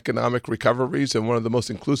greatest economic recoveries and one of the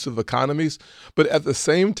most inclusive economies. But at the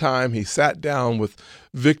same time, he sat down with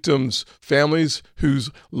victims, families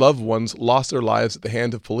whose loved ones lost their lives at the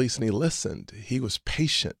hand of police, and he listened. He was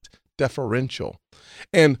patient, deferential.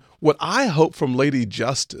 And what I hope from Lady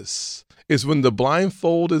Justice is when the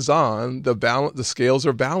blindfold is on, the scales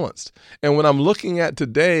are balanced. And when I'm looking at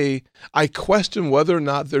today, I question whether or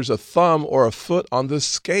not there's a thumb or a foot on the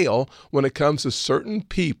scale when it comes to certain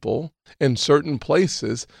people in certain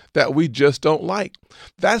places that we just don't like.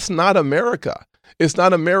 That's not America. It's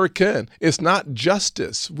not American. It's not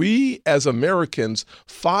justice. We as Americans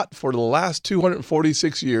fought for the last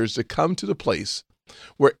 246 years to come to the place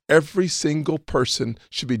where every single person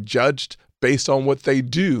should be judged based on what they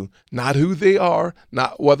do, not who they are,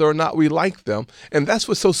 not whether or not we like them. And that's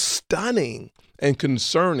what's so stunning and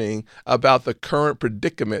concerning about the current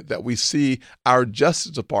predicament that we see our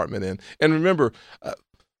Justice Department in. And remember,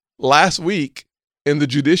 last week in the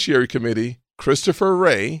Judiciary Committee, Christopher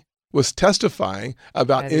Wray was testifying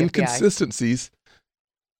about inconsistencies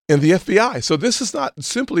in the FBI. So this is not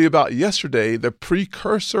simply about yesterday. The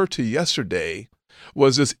precursor to yesterday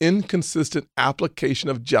was this inconsistent application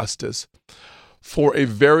of justice for a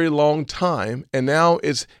very long time, and now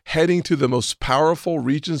it's heading to the most powerful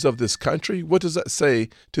regions of this country. What does that say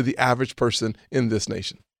to the average person in this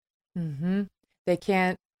nation? Mm-hmm. They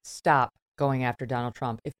can't stop going after Donald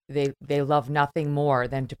Trump. If they love nothing more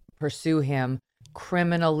than to pursue him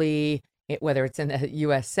criminally, whether it's in the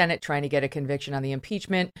U.S. Senate trying to get a conviction on the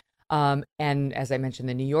impeachment, and as I mentioned,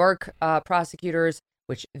 the New York prosecutors,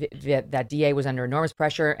 which that DA was under enormous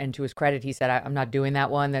pressure, and to his credit, he said, "I'm not doing that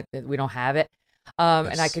one. That we don't have it." Yes.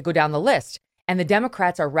 And I could go down the list. And the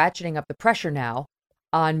Democrats are ratcheting up the pressure now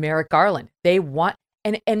on Merrick Garland. They want,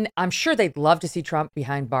 and I'm sure they'd love to see Trump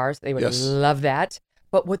behind bars. They would love that.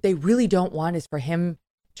 But what they really don't want is for him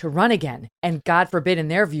to run again, and God forbid, in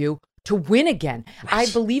their view, to win again. Right.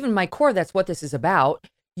 I believe in my core that's what this is about.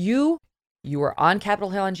 You were on Capitol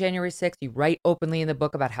Hill on January 6th. You write openly in the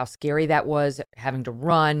book about how scary that was, having to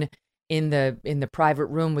run in the private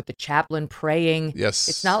room with the chaplain praying. Yes.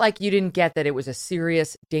 It's not like you didn't get that it was a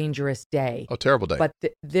serious, dangerous day. A terrible day. But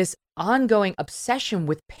this ongoing obsession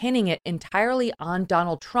with pinning it entirely on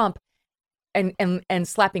Donald Trump and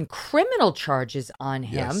slapping criminal charges on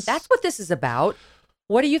him. Yes. That's what this is about.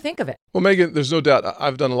 What do you think of it? Well, Megyn, there's no doubt.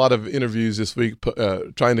 I've done a lot of interviews this week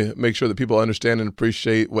trying to make sure that people understand and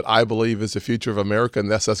appreciate what I believe is the future of America,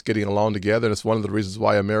 and that's us getting along together. And it's one of the reasons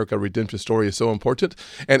why America Redemption Story is so important.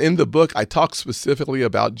 And in the book, I talk specifically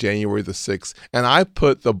about January the 6th, and I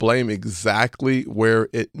put the blame exactly where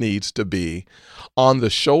it needs to be, on the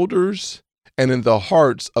shoulders and in the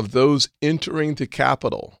hearts of those entering the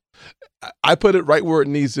Capitol. I put it right where it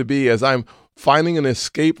needs to be. As I'm finding an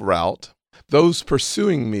escape route, those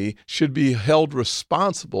pursuing me should be held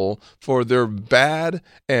responsible for their bad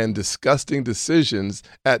and disgusting decisions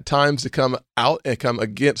at times to come out and come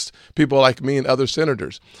against people like me and other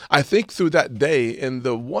senators. I think through that day, and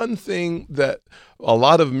the one thing that a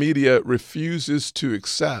lot of media refuses to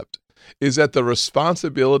accept is that the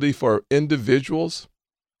responsibility for individuals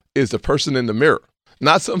is the person in the mirror.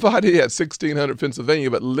 Not somebody at 1600 Pennsylvania,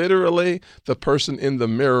 but literally the person in the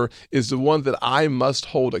mirror is the one that I must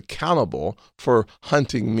hold accountable for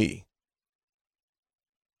hunting me.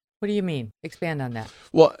 What do you mean? Expand on that.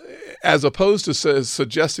 Well, as opposed to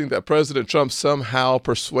suggesting that President Trump somehow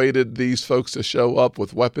persuaded these folks to show up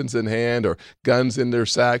with weapons in hand or guns in their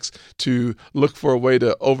sacks to look for a way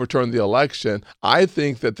to overturn the election, I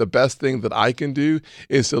think that the best thing that I can do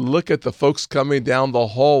is to look at the folks coming down the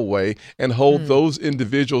hallway and hold those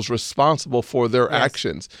individuals responsible for their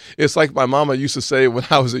actions. It's like my mama used to say when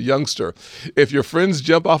I was a youngster, if your friends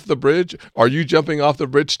jump off the bridge, are you jumping off the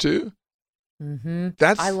bridge too? Mm-hmm.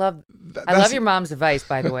 I love your mom's advice,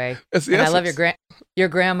 by the way, and I love your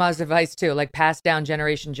grandma's advice too. Like passed down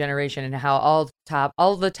generation, and how all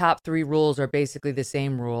the top three rules are basically the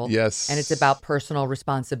same rule. Yes, and it's about personal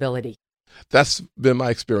responsibility. That's been my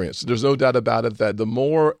experience. There's no doubt about it that the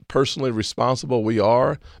more personally responsible we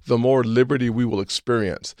are, the more liberty we will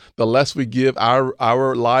experience. The less we give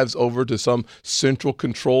our lives over to some central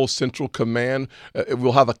control, central command,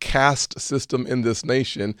 we'll have a caste system in this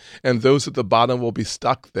nation, and those at the bottom will be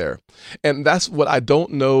stuck there. And that's what I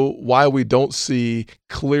don't know why we don't see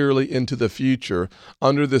clearly into the future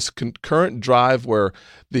under this current drive where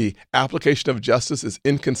the application of justice is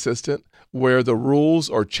inconsistent, where the rules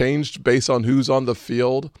are changed based on who's on the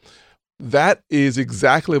field. That is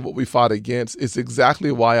exactly what we fought against. It's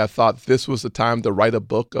exactly why I thought this was the time to write a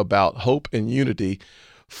book about hope and unity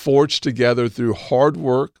forged together through hard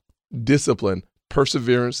work, discipline,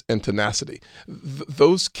 perseverance, and tenacity.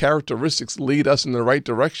 Those characteristics lead us in the right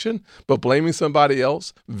direction, but blaming somebody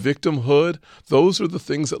else, victimhood, those are the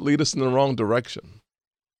things that lead us in the wrong direction.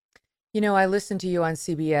 You know, I listened to you on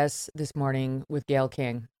CBS this morning with Gayle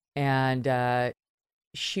King, and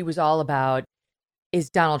she was all about, is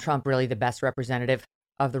Donald Trump really the best representative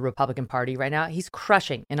of the Republican Party right now? He's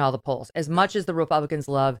crushing in all the polls. As much as the Republicans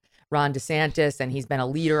love Ron DeSantis, and he's been a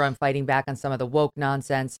leader on fighting back on some of the woke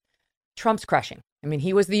nonsense, Trump's crushing. I mean,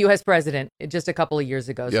 he was the U.S. president just a couple of years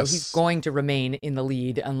ago, so he's going to remain in the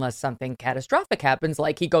lead unless something catastrophic happens,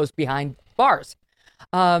 like he goes behind bars.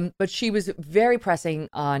 But she was very pressing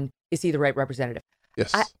on, is he the right representative?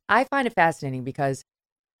 Yes. I find it fascinating because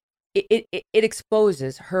it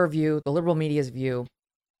exposes her view, the liberal media's view.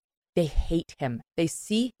 They hate him. They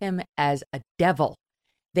see him as a devil.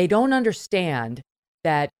 They don't understand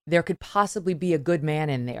that there could possibly be a good man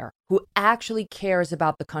in there who actually cares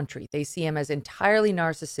about the country. They see him as entirely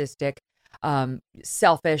narcissistic,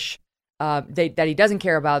 selfish, that he doesn't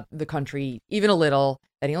care about the country even a little,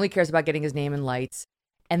 that he only cares about getting his name in lights.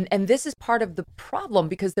 And this is part of the problem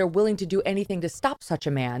because they're willing to do anything to stop such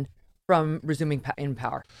a man from resuming in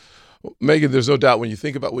power. Megyn, there's no doubt when you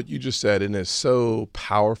think about what you just said, and it's so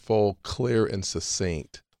powerful, clear, and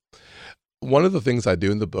succinct. One of the things I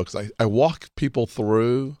do in the books, I walk people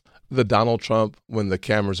through the Donald Trump when the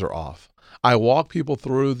cameras are off. I walk people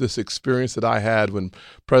through this experience that I had when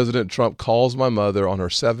President Trump calls my mother on her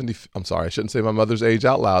I'm sorry, I shouldn't say my mother's age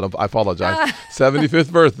out loud. I apologize.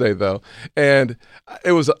 75th birthday, though. And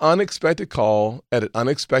it was an unexpected call at an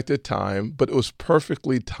unexpected time, but it was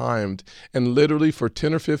perfectly timed. And literally for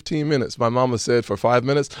 10 or 15 minutes, my mama said for 5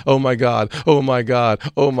 minutes, "Oh my God, oh my God,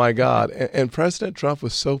 oh my God." And President Trump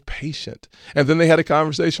was so patient. And then they had a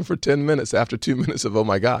conversation for 10 minutes after 2 minutes of "oh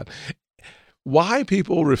my God." Why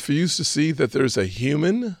people refuse to see that there's a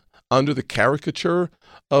human under the caricature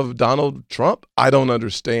of Donald Trump, I don't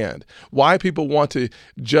understand. Why people want to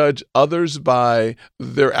judge others by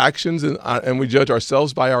their actions and we judge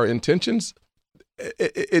ourselves by our intentions,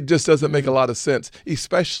 it just doesn't make a lot of sense,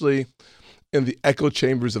 especially in the echo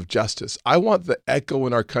chambers of justice. I want the echo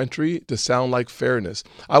in our country to sound like fairness.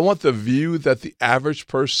 I want the view that the average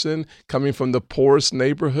person coming from the poorest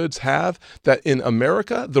neighborhoods have, that in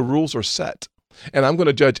America, the rules are set. And I'm going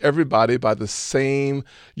to judge everybody by the same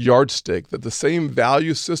yardstick, that the same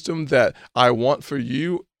value system that I want for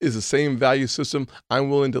you is the same value system I'm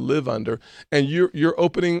willing to live under. And your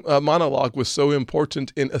opening monologue was so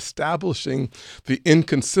important in establishing the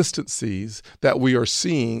inconsistencies that we are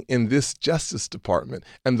seeing in this Justice Department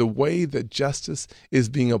and the way that justice is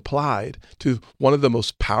being applied to one of the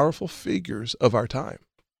most powerful figures of our time.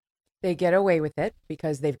 They get away with it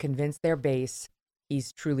because they've convinced their base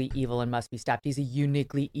he's truly evil and must be stopped. He's a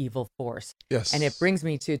uniquely evil force. Yes. And it brings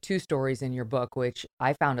me to two stories in your book, which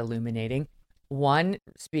I found illuminating. One,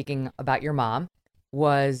 speaking about your mom,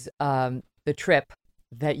 was the trip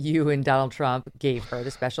that you and Donald Trump gave her,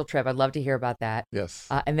 the special trip. I'd love to hear about that. Yes.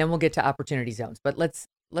 And then we'll get to opportunity zones. But let's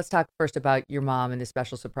talk first about your mom and the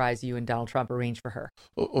special surprise you and Donald Trump arranged for her.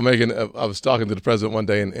 Well, Megyn, I was talking to the president one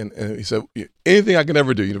day, and he said, anything I can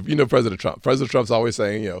ever do. You know President Trump. President Trump's always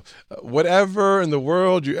saying, whatever in the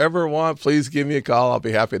world you ever want, please give me a call. I'll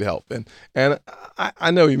be happy to help. And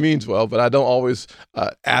I know he means well, but I don't always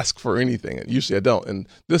ask for anything. And usually I don't. And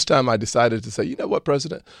this time I decided to say, you know what,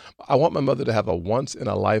 President? I want my mother to have a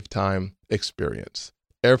once-in-a-lifetime experience.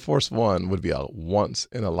 Air Force One would be a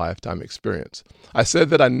once-in-a-lifetime experience. I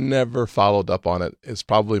said that I never followed up on it. It's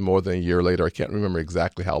probably more than a year later. I can't remember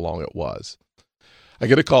exactly how long it was. I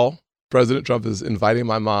get a call. President Trump is inviting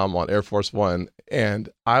my mom on Air Force One, and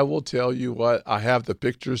I will tell you what, I have the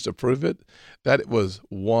pictures to prove it, that it was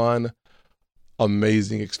one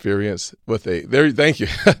amazing experience with thank you,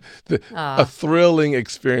 a thrilling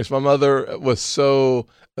experience. My mother was so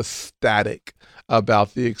ecstatic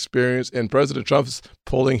about the experience, and President Trump's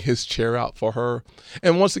pulling his chair out for her.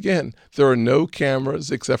 And once again, there are no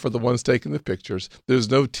cameras except for the ones taking the pictures. There's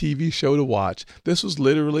no TV show to watch. This was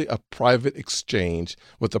literally a private exchange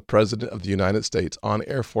with the President of the United States on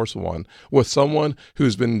Air Force One with someone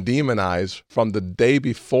who's been demonized from the day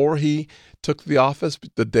before he took the office,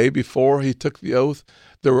 the day before he took the oath.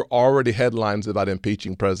 There were already headlines about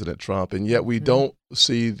impeaching President Trump, and yet we don't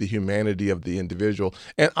see the humanity of the individual.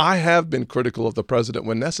 And I have been critical of the president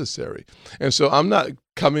when necessary. And so I'm not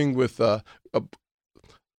coming with a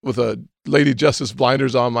Lady Justice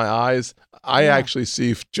blinders on my eyes. I actually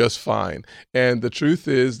see just fine. And the truth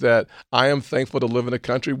is that I am thankful to live in a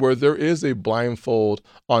country where there is a blindfold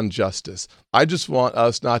on justice. I just want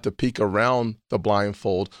us not to peek around the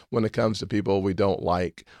blindfold when it comes to people we don't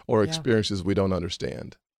like or experiences we don't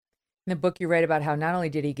understand. In the book, you write about how not only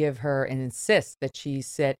did he give her and insist that she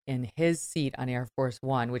sit in his seat on Air Force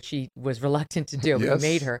One, which she was reluctant to do, but he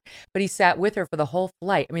made her, but he sat with her for the whole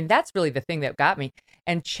flight. I mean, that's really the thing that got me,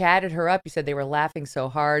 and chatted her up. You said they were laughing so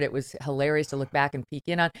hard. It was hilarious to look back and peek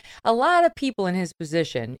in on. A lot of people in his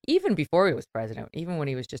position, even before he was president, even when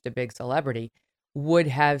he was just a big celebrity, would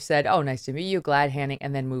have said, "Oh, nice to meet you, glad handing,"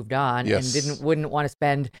 and then moved on, and wouldn't want to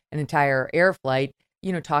spend an entire air flight,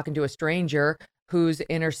 talking to a stranger who's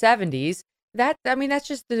in her 70s. That's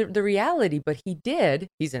just the reality. But he did.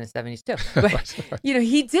 He's in his 70s too. But,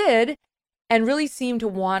 he did and really seemed to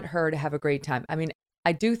want her to have a great time. I mean,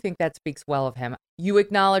 I do think that speaks well of him. You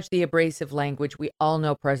acknowledge the abrasive language. We all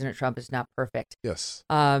know President Trump is not perfect. Yes.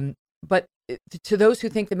 But to those who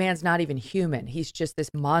think the man's not even human, he's just this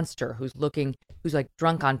monster who's like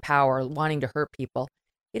drunk on power, wanting to hurt people.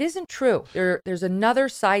 It isn't true. There's another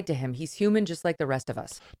side to him. He's human just like the rest of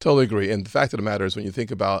us. Totally agree. And the fact of the matter is, when you think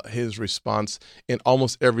about his response in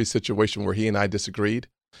almost every situation where he and I disagreed,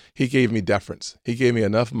 he gave me deference. He gave me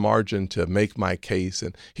enough margin to make my case.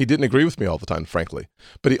 And he didn't agree with me all the time, frankly.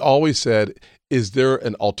 But he always said, is there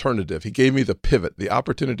an alternative? He gave me the pivot, the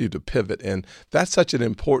opportunity to pivot. And that's such an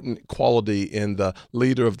important quality in the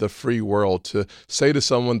leader of the free world, to say to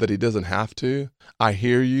someone that he doesn't have to, I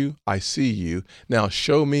hear you, I see you. Now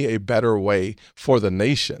show me a better way for the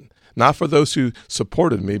nation. Not for those who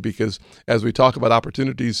supported me, because as we talk about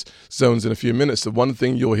opportunities zones in a few minutes, the one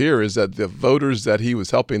thing you'll hear is that the voters that he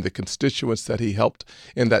was helping, the constituents that he helped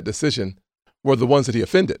in that decision, were the ones that he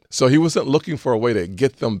offended. So he wasn't looking for a way to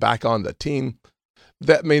get them back on the team.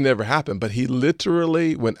 That may never happen, but he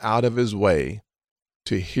literally went out of his way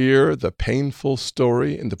to hear the painful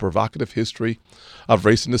story and the provocative history of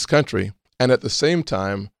race in this country, and at the same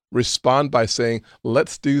time respond by saying,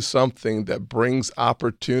 let's do something that brings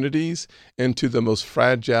opportunities into the most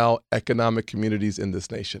fragile economic communities in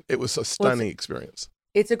this nation. It was a stunning experience.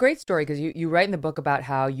 It's a great story because you write in the book about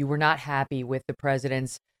how you were not happy with the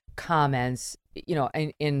president's comments,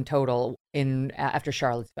 in total after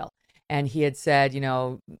Charlottesville. And he had said,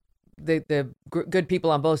 the good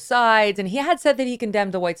people on both sides. And he had said that he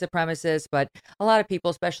condemned the white supremacists, but a lot of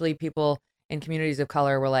people, especially people in communities of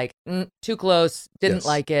color, were like, too close, didn't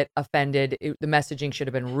like it, offended. The messaging should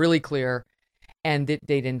have been really clear, and they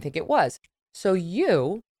didn't think it was. So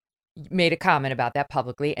you made a comment about that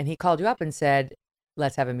publicly, and he called you up and said,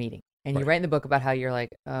 let's have a meeting. And you write in the book about how you're like,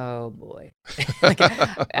 oh boy,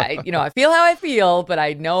 I feel how I feel, but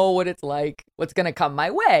I know what it's like, what's going to come my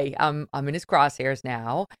way. I'm in his crosshairs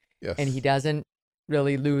now, and he doesn't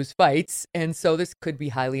really lose fights. And so this could be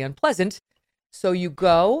highly unpleasant. So you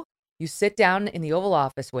go, you sit down in the Oval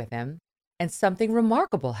Office with him, and something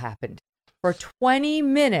remarkable happened. For 20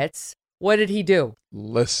 minutes, what did he do?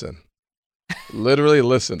 Listen. Literally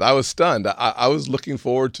listened. I was stunned. I was looking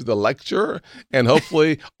forward to the lecture and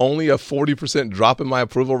hopefully only a 40% drop in my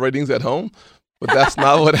approval ratings at home. But that's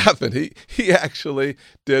not what happened. He actually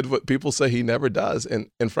did what people say he never does. And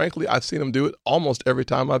frankly, I've seen him do it almost every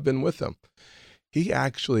time I've been with him. He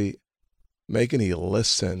actually, Megyn, he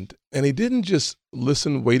listened. And he didn't just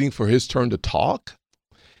listen waiting for his turn to talk.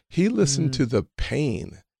 He listened to the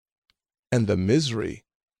pain and the misery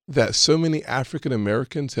that so many African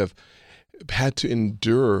Americans have had to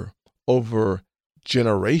endure over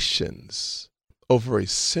generations, over a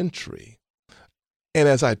century. And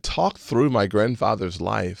as I talked through my grandfather's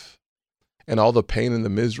life and all the pain and the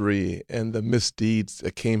misery and the misdeeds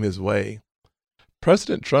that came his way,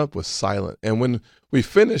 President Trump was silent. And when we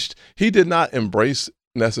finished, he did not embrace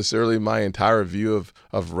necessarily my entire view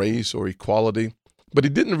of race or equality, but he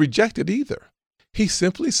didn't reject it either. He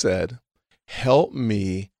simply said, help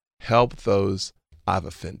me help those I've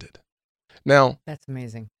offended. Now, that's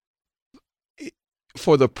amazing.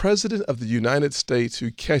 For the president of the United States, who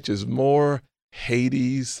catches more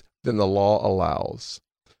Hades than the law allows,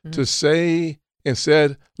 to say and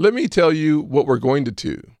said, let me tell you what we're going to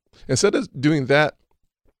do. Instead of doing that,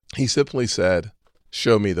 he simply said,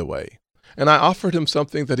 show me the way. And I offered him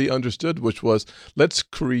something that he understood, which was, let's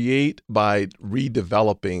create by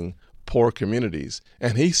redeveloping poor communities.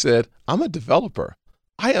 And he said, I'm a developer.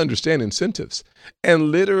 I understand incentives.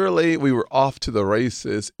 And literally, we were off to the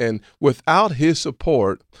races. And without his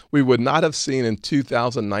support, we would not have seen in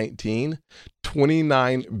 2019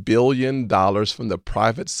 $29 billion from the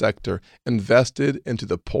private sector invested into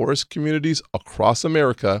the poorest communities across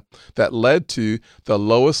America that led to the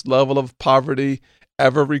lowest level of poverty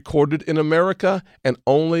ever recorded in America, and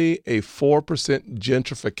only a 4%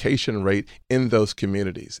 gentrification rate in those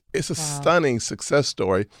communities. It's a stunning success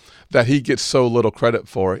story that he gets so little credit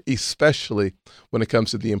for, especially when it comes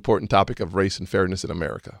to the important topic of race and fairness in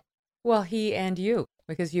America. Well, he and you,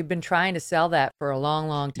 because you've been trying to sell that for a long,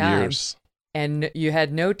 long time. Years. And you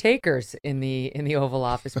had no takers in the Oval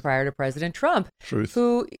Office prior to President Trump. Truth.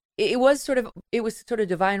 Who it was sort of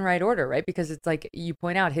divine right order, right? Because it's like you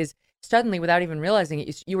point out, his suddenly, without even realizing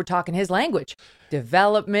it, you were talking his language.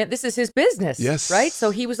 Development, this is his business, yes, right? So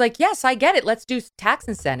he was like, yes, I get it. Let's do tax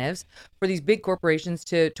incentives for these big corporations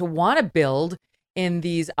to want to build in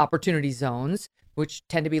these opportunity zones, which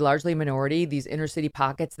tend to be largely minority, these inner city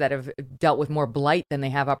pockets that have dealt with more blight than they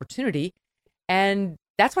have opportunity. And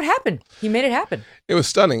that's what happened. He made it happen. It was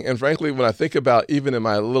stunning. And frankly, when I think about even in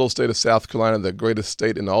my little state of South Carolina, the greatest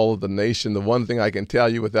state in all of the nation, the one thing I can tell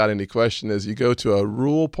you without any question is you go to a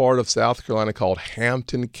rural part of South Carolina called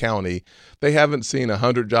Hampton County. They haven't seen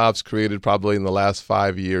 100 jobs created probably in the last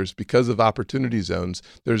 5 years because of opportunity zones.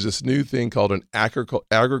 There's this new thing called an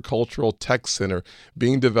agricultural tech center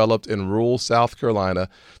being developed in rural South Carolina,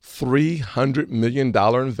 $300 million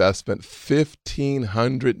investment,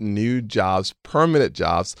 1,500 new jobs, permanent jobs.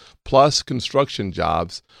 jobs, plus construction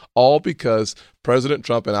jobs, all because President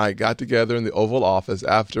Trump and I got together in the Oval Office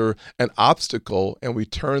after an obstacle, and we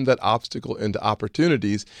turned that obstacle into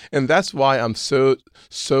opportunities. And that's why I'm so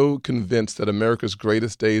convinced that America's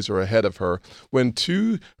greatest days are ahead of her. When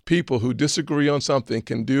two people who disagree on something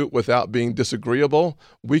can do it without being disagreeable,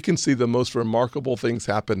 we can see the most remarkable things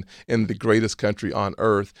happen in the greatest country on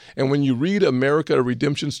earth. And when you read America, a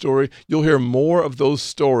Redemption Story, you'll hear more of those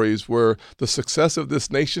stories where the success of this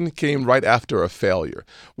nation came right after a failure,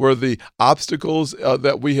 where the obstacles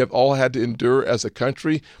that we have all had to endure as a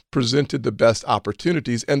country presented the best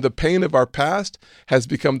opportunities, and the pain of our past has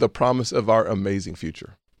become the promise of our amazing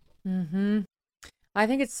future. Mm-hmm. I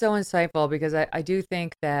think it's so insightful because I do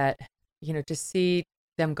think that, to see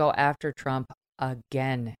them go after Trump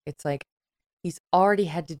again, it's like he's already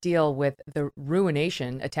had to deal with the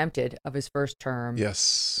ruination attempted of his first term.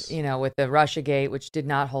 Yes. With the Russiagate, which did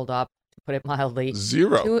not hold up, to put it mildly.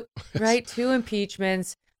 Zero. Two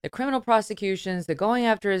impeachments, the criminal prosecutions, the going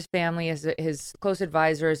after his family, his close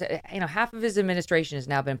advisors. Half of his administration has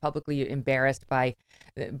now been publicly embarrassed by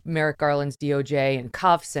Merrick Garland's DOJ and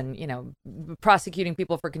cuffs and, prosecuting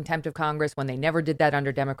people for contempt of Congress when they never did that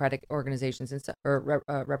under Democratic organizations or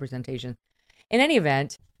representation. In any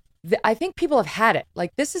event, I think people have had it.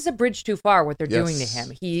 Like, this is a bridge too far, what they're doing to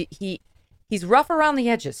him. He's rough around the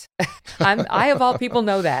edges. I, of all people,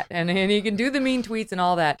 know that. And he can do the mean tweets and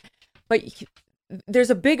all that. But there's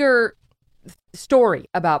a bigger story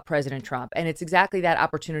about President Trump, and it's exactly that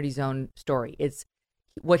opportunity zone story. It's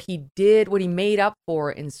what he did, what he made up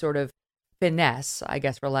for in sort of finesse, I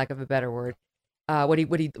guess, for lack of a better word, what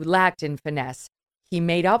he lacked in finesse, he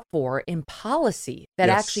made up for in policy that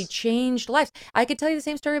actually changed lives. I could tell you the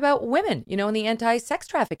same story about women, in the Anti-Sex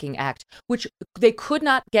Trafficking Act, which they could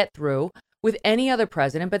not get through with any other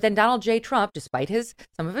president. But then Donald J. Trump, despite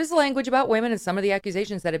some of his language about women and some of the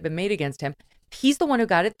accusations that have been made against him, he's the one who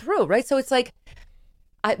got it through, right? So it's like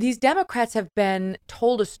these Democrats have been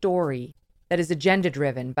told a story that is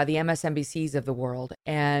agenda-driven by the MSNBCs of the world,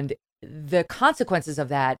 and the consequences of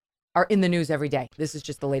that are in the news every day. This is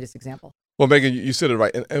just the latest example. Well, Megyn, you said it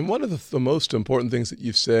right. And one of the most important things that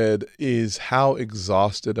you've said is how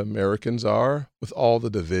exhausted Americans are with all the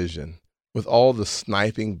division, with all the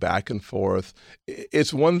sniping back and forth.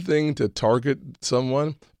 It's one thing to target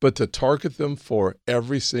someone, but to target them for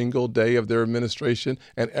every single day of their administration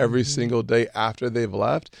and every single day after they've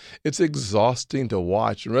left, it's exhausting to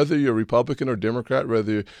watch. And whether you're Republican or Democrat,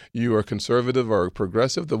 whether you are conservative or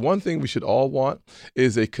progressive, the one thing we should all want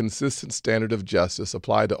is a consistent standard of justice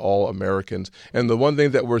applied to all Americans. And the one thing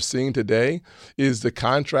that we're seeing today is the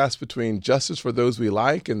contrast between justice for those we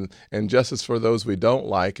like and justice for those we don't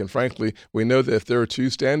like. And frankly, we know that if there are two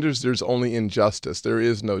standards, there's only injustice. There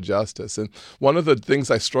is no justice. And one of the things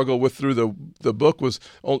I struggled with through the book was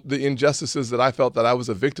the injustices that I felt that I was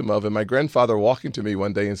a victim of. And my grandfather walking to me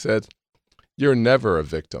one day and said, "You're never a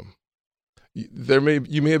victim.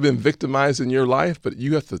 You may have been victimized in your life, but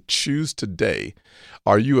you have to choose today.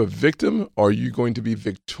 Are you a victim or are you going to be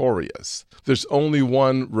victorious? There's only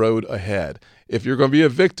one road ahead. If you're going to be a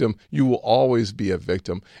victim, you will always be a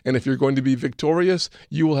victim. And if you're going to be victorious,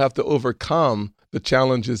 you will have to overcome the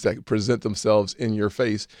challenges that present themselves in your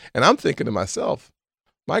face." And I'm thinking to myself,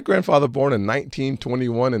 my grandfather born in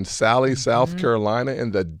 1921 in Sally, South Carolina,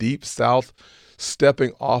 in the deep South,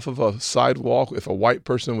 stepping off of a sidewalk if a white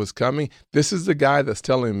person was coming. This is the guy that's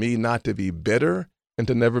telling me not to be bitter and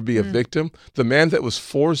to never be a victim. The man that was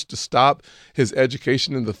forced to stop his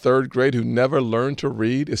education in the 3rd grade, who never learned to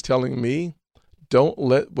read, is telling me, don't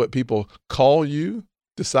let what people call you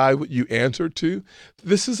decide what you answer to.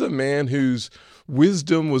 This is a man whose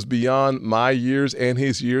wisdom was beyond my years and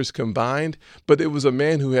his years combined, but it was a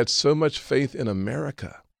man who had so much faith in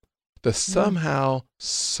America that somehow,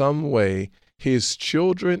 some way, his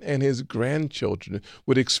children and his grandchildren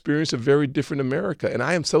would experience a very different America. And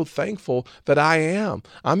I am so thankful that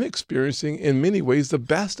I'm experiencing in many ways the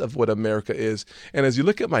best of what America is. And as you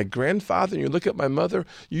look at my grandfather and you look at my mother,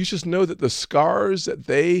 you just know that the scars that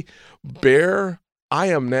they bear, I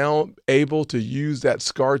am now able to use that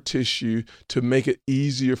scar tissue to make it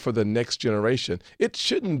easier for the next generation. It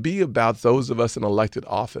shouldn't be about those of us in elected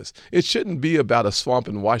office. It shouldn't be about a swamp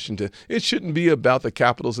in Washington. It shouldn't be about the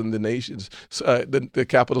capitals in the nations, the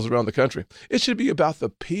capitals around the country. It should be about the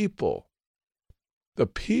people. The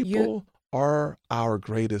people are our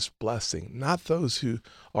greatest blessing, not those who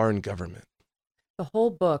are in government. The whole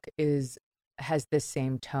book has this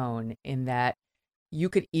same tone in that you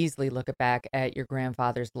could easily look back at your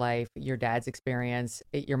grandfather's life, your dad's experience,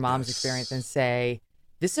 your mom's experience, and say,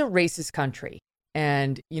 this is a racist country.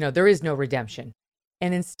 And, there is no redemption.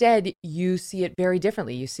 And instead, you see it very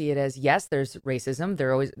differently. You see it as, yes, there's racism.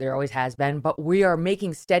 There always has been, but we are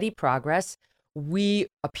making steady progress. We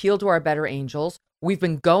appeal to our better angels. We've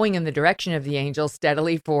been going in the direction of the angels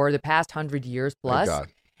steadily for the past 100 years plus. Thank God.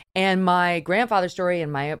 And my grandfather's story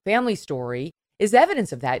and my family story is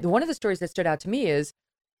evidence of that. One of the stories that stood out to me is,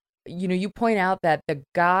 you point out that the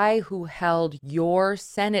guy who held your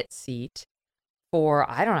Senate seat for,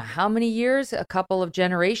 I don't know how many years, a couple of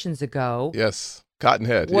generations ago. Yes.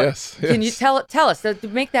 Cottonhead. Yes. Can you tell us to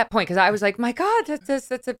make that point? Because I was like, my God,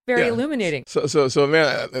 that's a very illuminating. So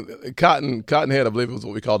man, Cottonhead, I believe it was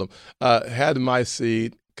what we called him, had my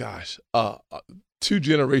seat, 2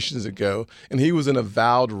 generations ago, and he was an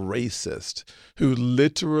avowed racist who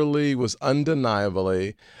literally was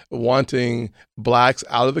undeniably wanting blacks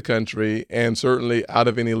out of the country and certainly out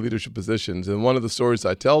of any leadership positions. And one of the stories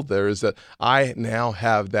I tell there is that I now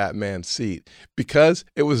have that man's seat because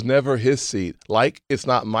it was never his seat, like it's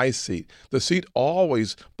not my seat. The seat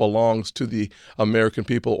always belongs to the American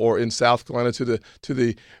people, or in South Carolina to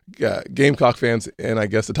the Gamecock fans and I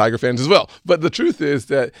guess the Tiger fans as well. But the truth is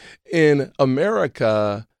that in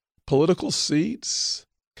America, political seats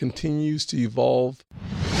continues to evolve.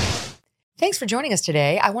 Thanks for joining us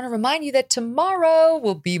today. I want to remind you that tomorrow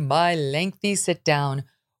will be my lengthy sit down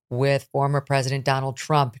with former President Donald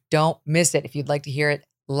Trump. Don't miss it. If you'd like to hear it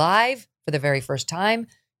live for the very first time,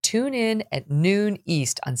 tune in at noon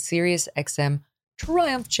East on Sirius XM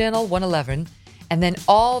Triumph Channel 111. And then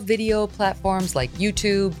all video platforms like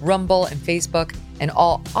YouTube, Rumble, and Facebook, and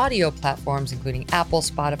all audio platforms, including Apple,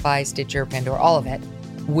 Spotify, Stitcher, Pandora, all of it,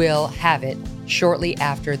 will have it shortly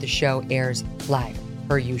after the show airs live,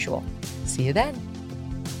 per usual. See you then.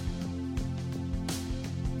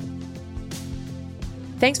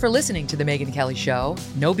 Thanks for listening to The Megyn Kelly Show.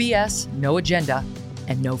 No BS, no agenda,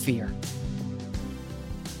 and no fear.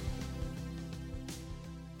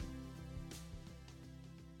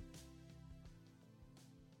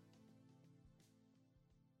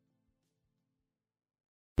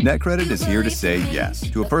 NetCredit is here to say yes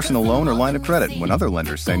to a personal loan or line of credit when other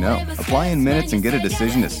lenders say no. Apply in minutes and get a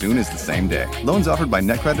decision as soon as the same day. Loans offered by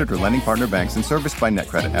NetCredit or lending partner banks and serviced by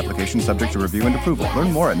NetCredit. Application subject to review and approval.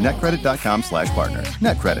 Learn more at netcredit.com/partner.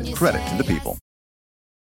 NetCredit. Credit to the people.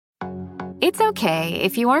 It's okay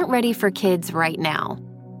if you aren't ready for kids right now.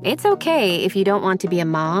 It's okay if you don't want to be a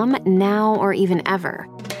mom now or even ever.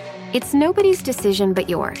 It's nobody's decision but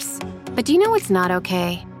yours. But do you know what's not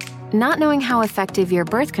okay? Not knowing how effective your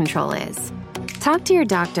birth control is. Talk to your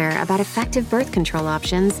doctor about effective birth control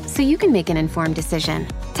options so you can make an informed decision.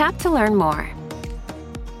 Tap to learn more.